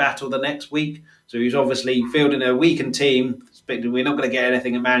relegation battle the next week. So he was obviously fielding a weakened team. We're not going to get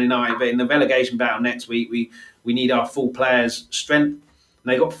anything at Man United, but in the relegation battle next week, we need our full players' strength.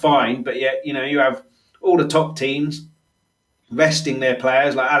 And they got fined, but yet, you have all the top teams resting their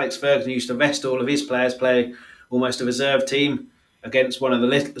players. Like Alex Ferguson used to rest all of his players, play almost a reserve team against one of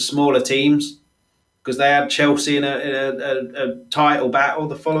the smaller teams, because they had Chelsea in a title battle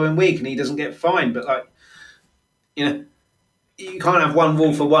the following week, and he doesn't get fined. But you can't have one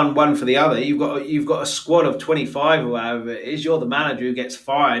rule for one for the other. You've got a squad of 25 or whatever it is. You're the manager who gets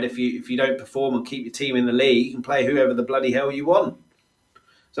fired if you don't perform and keep your team in the league and play whoever the bloody hell you want.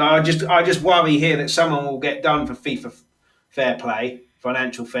 So I just worry here that someone will get done for FIFA fair play,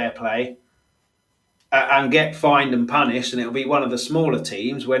 financial fair play, and get fined and punished, and it'll be one of the smaller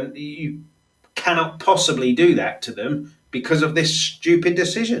teams when you cannot possibly do that to them because of this stupid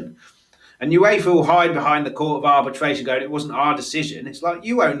decision. And UEFA will hide behind the Court of Arbitration going, it wasn't our decision. It's like,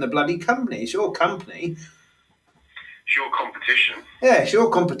 you own the bloody company. It's your company. It's your competition. Yeah, it's your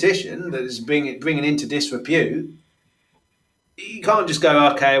competition that is bringing into disrepute. You can't just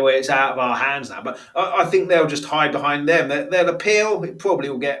go, okay, well, it's out of our hands now. But I think they'll just hide behind them. They'll appeal. It probably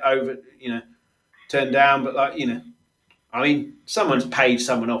will get turned down. But like I mean, someone's paid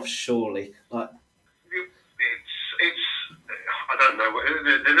someone off, surely. Like it's I don't know.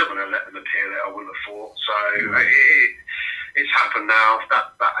 They're not going to let them appeal it. I wouldn't have thought. So it's happened now.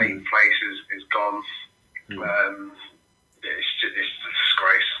 That 8th place is gone. It's a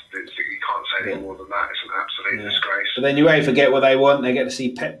disgrace. You can't say any more than that. It's an absolute disgrace. But then you won't forget what they want. They get to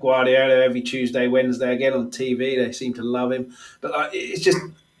see Pep Guardiola every Tuesday, Wednesday again on TV. They seem to love him. But like, it's just,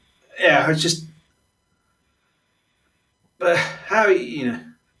 it's just. But how you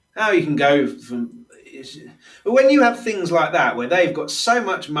can go from. But when you have things like that where they've got so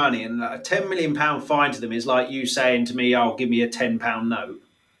much money and like a £10 million fine to them is like you saying to me, "Oh, give me a £10 note,"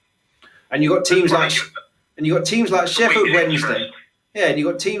 and you've got teams like Sheffield Wednesday. Yeah, and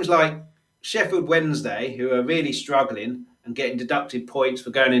you've got teams like Sheffield Wednesday who are really struggling and getting deducted points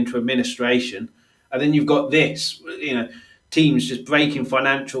for going into administration. And then you've got this, teams just breaking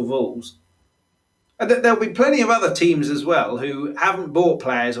financial rules. And there'll be plenty of other teams as well who haven't bought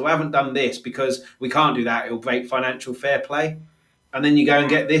players or haven't done this because we can't do that. It'll break financial fair play. And then you go and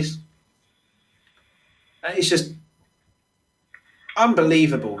get this. It's just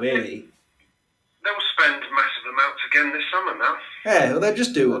unbelievable, really. They'll spend massive amounts again this summer now. Yeah, well, they'll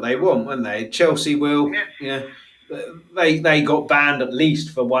just do what they want, won't they? Chelsea will. Yeah. They got banned at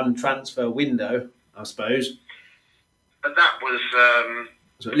least for one transfer window, I suppose. But that was...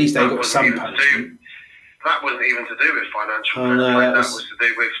 so at least they got some punishment. That wasn't even to do with financial fair play. That was to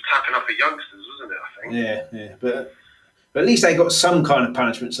do with tapping up at youngsters, wasn't it, I think? Yeah. But at least they got some kind of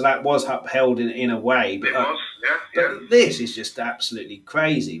punishment, so that was upheld in a way. But, it was, But this is just absolutely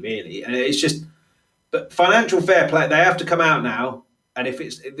crazy, really. And it's just... But financial fair play, they have to come out now, and if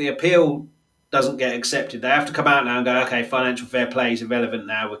the appeal doesn't get accepted, they have to come out now and go, okay, financial fair play is irrelevant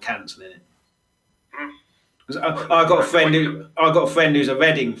now, we're cancelling it. Because I got a friend who's a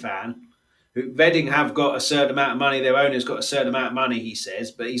Reading fan. Reading have got a certain amount of money, their owner's got a certain amount of money, he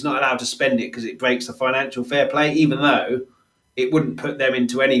says, but he's not allowed to spend it because it breaks the financial fair play, even though it wouldn't put them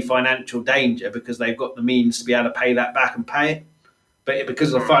into any financial danger because they've got the means to be able to pay that back and pay it. But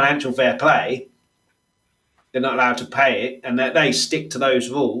because of the financial fair play, they're not allowed to pay it, and they stick to those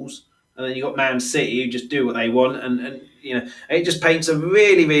rules. And then you've got Man City who just do what they want, and it just paints a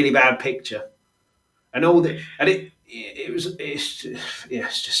really, really bad picture. And it's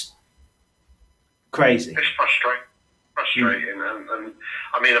just crazy. It's frustrating, and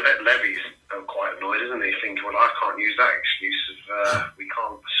I mean, I bet Levy's quite annoyed, isn't he? Thinking, well, I can't use that excuse of we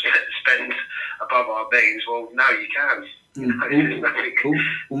can't spend above our means. Well, now you can.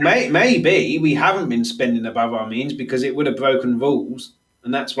 Well, maybe we haven't been spending above our means because it would have broken rules,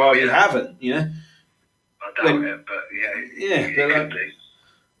 and that's why we haven't. I doubt it,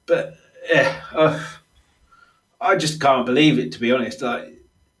 but I just can't believe it, to be honest. Like,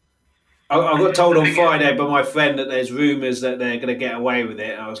 I got told on Friday by my friend that there's rumours that they're going to get away with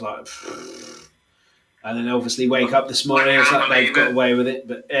it, and I was like, pfft. And then obviously wake up this morning, it's like they've got away with it.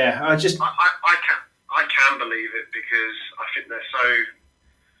 But I can believe it because I think they're so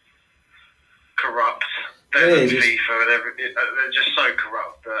corrupt. They're FIFA and everything. They're just so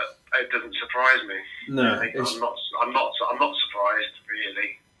corrupt that it doesn't surprise me. No, I'm not surprised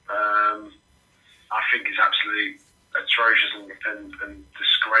really. I think it's absolutely atrocious and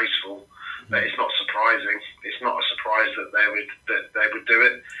disgraceful. But it's not surprising. It's not a surprise that they would do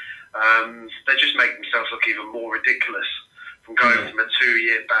it. They just make themselves look even more ridiculous from going from a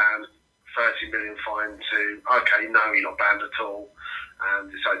 2-year ban, 30 million fine to okay, no, you're not banned at all,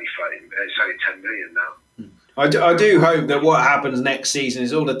 and it's only 10 million now. I do hope that what happens next season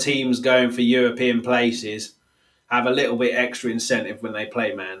is all the teams going for European places have a little bit extra incentive when they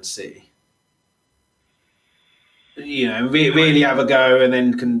play Man City. Really have a go and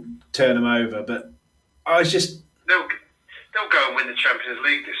then can turn them over. But I was just they'll go and win the Champions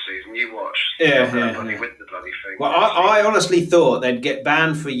League this season. You watch. Yeah. Win the bloody thing. Well, I honestly thought they'd get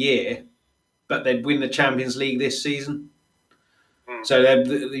banned for a year, but they'd win the Champions League this season. So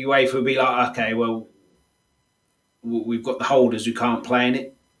the UEFA would be like, okay, well, we've got the holders who can't play in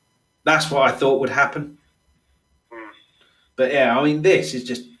it. That's what I thought would happen. But yeah, I mean, this is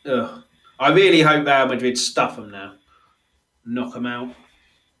just... I really hope Real Madrid stuff them now. Knock them out.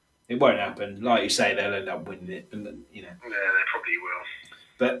 It won't happen. Like you say, they'll end up winning it. And, Yeah, they probably will.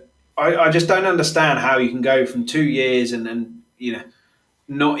 But I just don't understand how you can go from 2 years and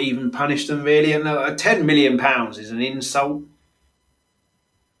not even punish them, really. And £10 million is an insult.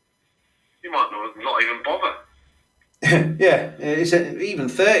 You might not even bother. Yeah, even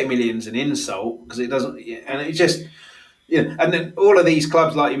 30 million is an insult because it doesn't, and it just, and then all of these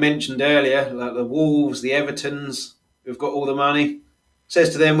clubs, like you mentioned earlier, like the Wolves, the Evertons, who've got all the money, says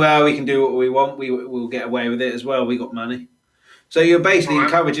to them, well, we can do what we want, we'll get away with it as well, we got money. So you're basically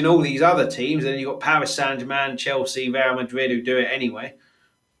encouraging all these other teams, and you've got Paris Saint-Germain, Chelsea, Real Madrid who do it anyway.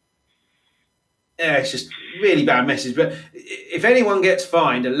 Yeah, it's just really bad message. But if anyone gets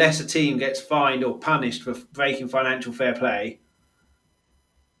fined, unless a team gets fined or punished for breaking financial fair play,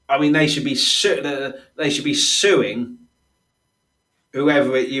 I mean, they should be suing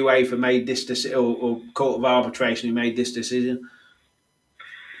whoever at UEFA made this decision, or Court of Arbitration who made this decision,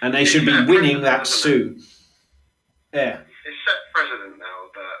 and they should be winning that suit. Yeah. It's set precedent now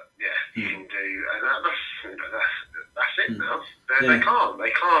that you can do, and that's it now. They can't.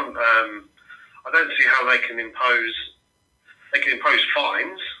 I don't see how they can impose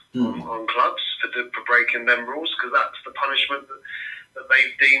fines on clubs for breaking them rules, because that's the punishment that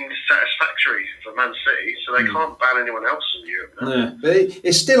they've deemed satisfactory for Man City. So they can't ban anyone else in Europe now. Yeah, but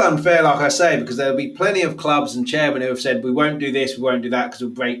it's still unfair, like I say, because there'll be plenty of clubs and chairmen who have said we won't do this, we won't do that because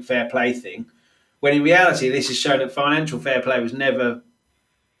we'll break fair play thing. When in reality, this has shown that financial fair play was never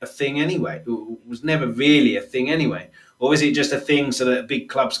a thing anyway. It was never really a thing anyway. Or is it just a thing so that big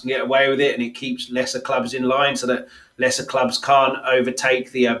clubs can get away with it and it keeps lesser clubs in line so that lesser clubs can't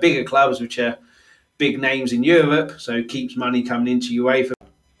overtake the bigger clubs, which are big names in Europe, so it keeps money coming into UEFA?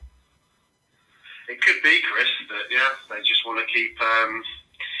 It could be, Chris, that they just want to keep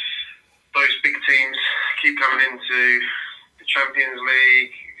those big teams keep coming into the Champions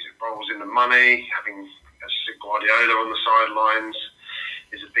League. It rolls in the money. Having Guardiola on the sidelines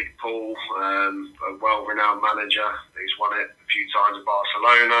is a big pull. A well-renowned manager who's won it a few times at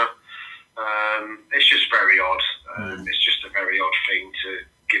Barcelona. It's just very odd. It's just a very odd thing to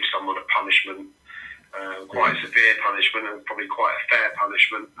give someone a punishment, quite a severe punishment, and probably quite a fair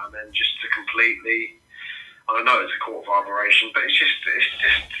punishment, and then just to completely. I know it's a court of arbitration, but it's just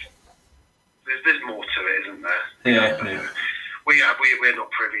there's more to it, isn't there? Yeah. We're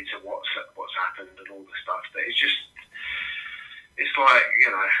not privy to what's happened and all the stuff. But it's like,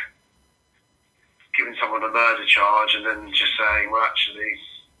 giving someone a murder charge and then just saying, well, actually,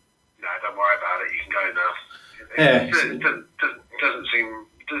 no, don't worry about it. You can go now. It doesn't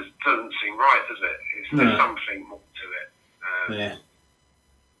seem right, does it? There's something more to it.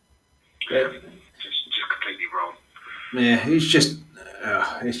 Just completely wrong. Yeah,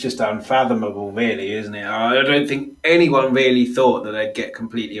 it's just unfathomable, really, isn't it? I don't think anyone really thought that they'd get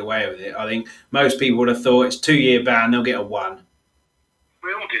completely away with it. I think most people would have thought it's 2-year ban, they'll get a 1.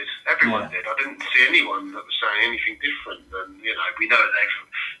 We all did. Everyone did. I didn't see anyone that was saying anything different than, we know that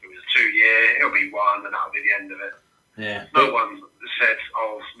it was a 2-year, it'll be 1, and that'll be the end of it. Yeah. No one said,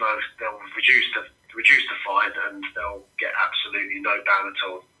 oh, no, they'll reduce the fine and they'll get absolutely no ban at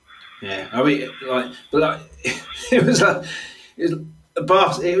all. Yeah, I mean, it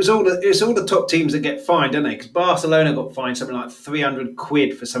was all the top teams that get fined, don't they? Because Barcelona got fined something like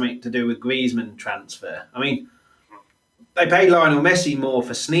 £300 for something to do with Griezmann transfer. I mean, they paid Lionel Messi more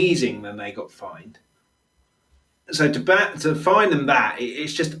for sneezing than they got fined. So to fine them that,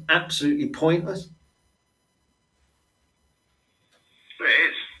 it's just absolutely pointless.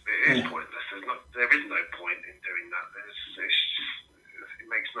 It is pointless. There is no point in doing that. It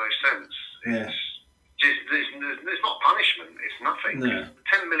makes no sense. It's not punishment. It's nothing. No.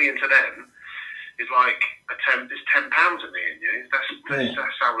 10 million to them is like it's £10 to me and you. That's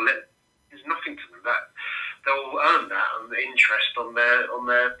how little. It's nothing to them. That they'll earn that on the interest on their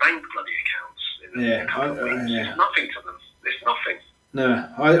bank bloody accounts. In a couple of weeks. It's nothing to them. It's nothing. No,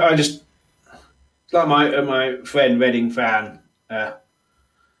 I just, it's like my friend Reading fan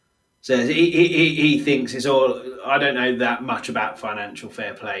says he thinks it's all. I don't know that much about financial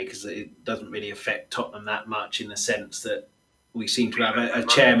fair play because it doesn't really affect Tottenham that much in the sense that we seem to have a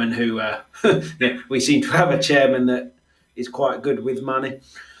chairman who we seem to have a chairman that is quite good with money,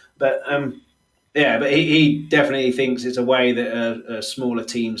 but but he definitely thinks it's a way that smaller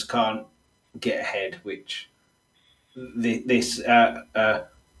teams can't get ahead, which this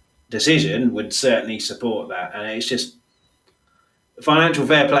decision would certainly support that, and it's just. Financial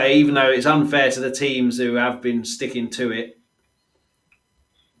fair play, even though it's unfair to the teams who have been sticking to it,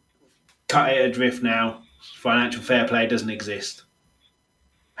 cut it adrift now. Financial fair play doesn't exist.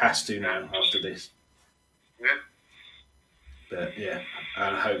 Has to now after this. Yeah. But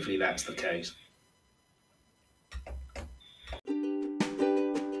and hopefully that's the case.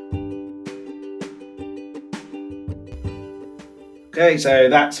 Okay, so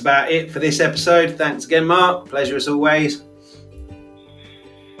that's about it for this episode. Thanks again, Mark. Pleasure as always.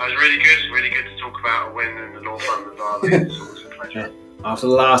 That was really good to talk about a win in the Northumberland Derby. It's always a pleasure. After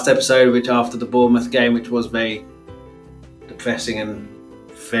the last episode, after the Bournemouth game, which was very depressing and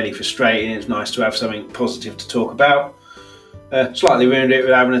fairly frustrating, it's nice to have something positive to talk about. Slightly ruined it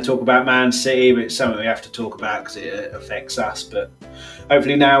with having to talk about Man City, but it's something we have to talk about because it affects us. But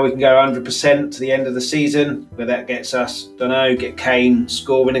hopefully now we can go 100% to the end of the season, where that gets us, don't know, get Kane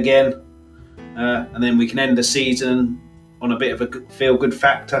scoring again, and then we can end the season on a bit of a feel-good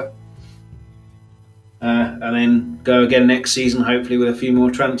factor, and then go again next season, hopefully with a few more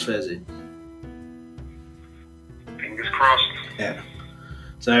transfers in. Fingers crossed. Yeah.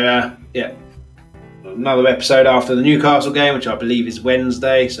 So yeah. Another episode after the Newcastle game, which I believe is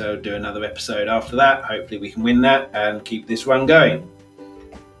Wednesday, so do another episode after that. Hopefully we can win that and keep this run going.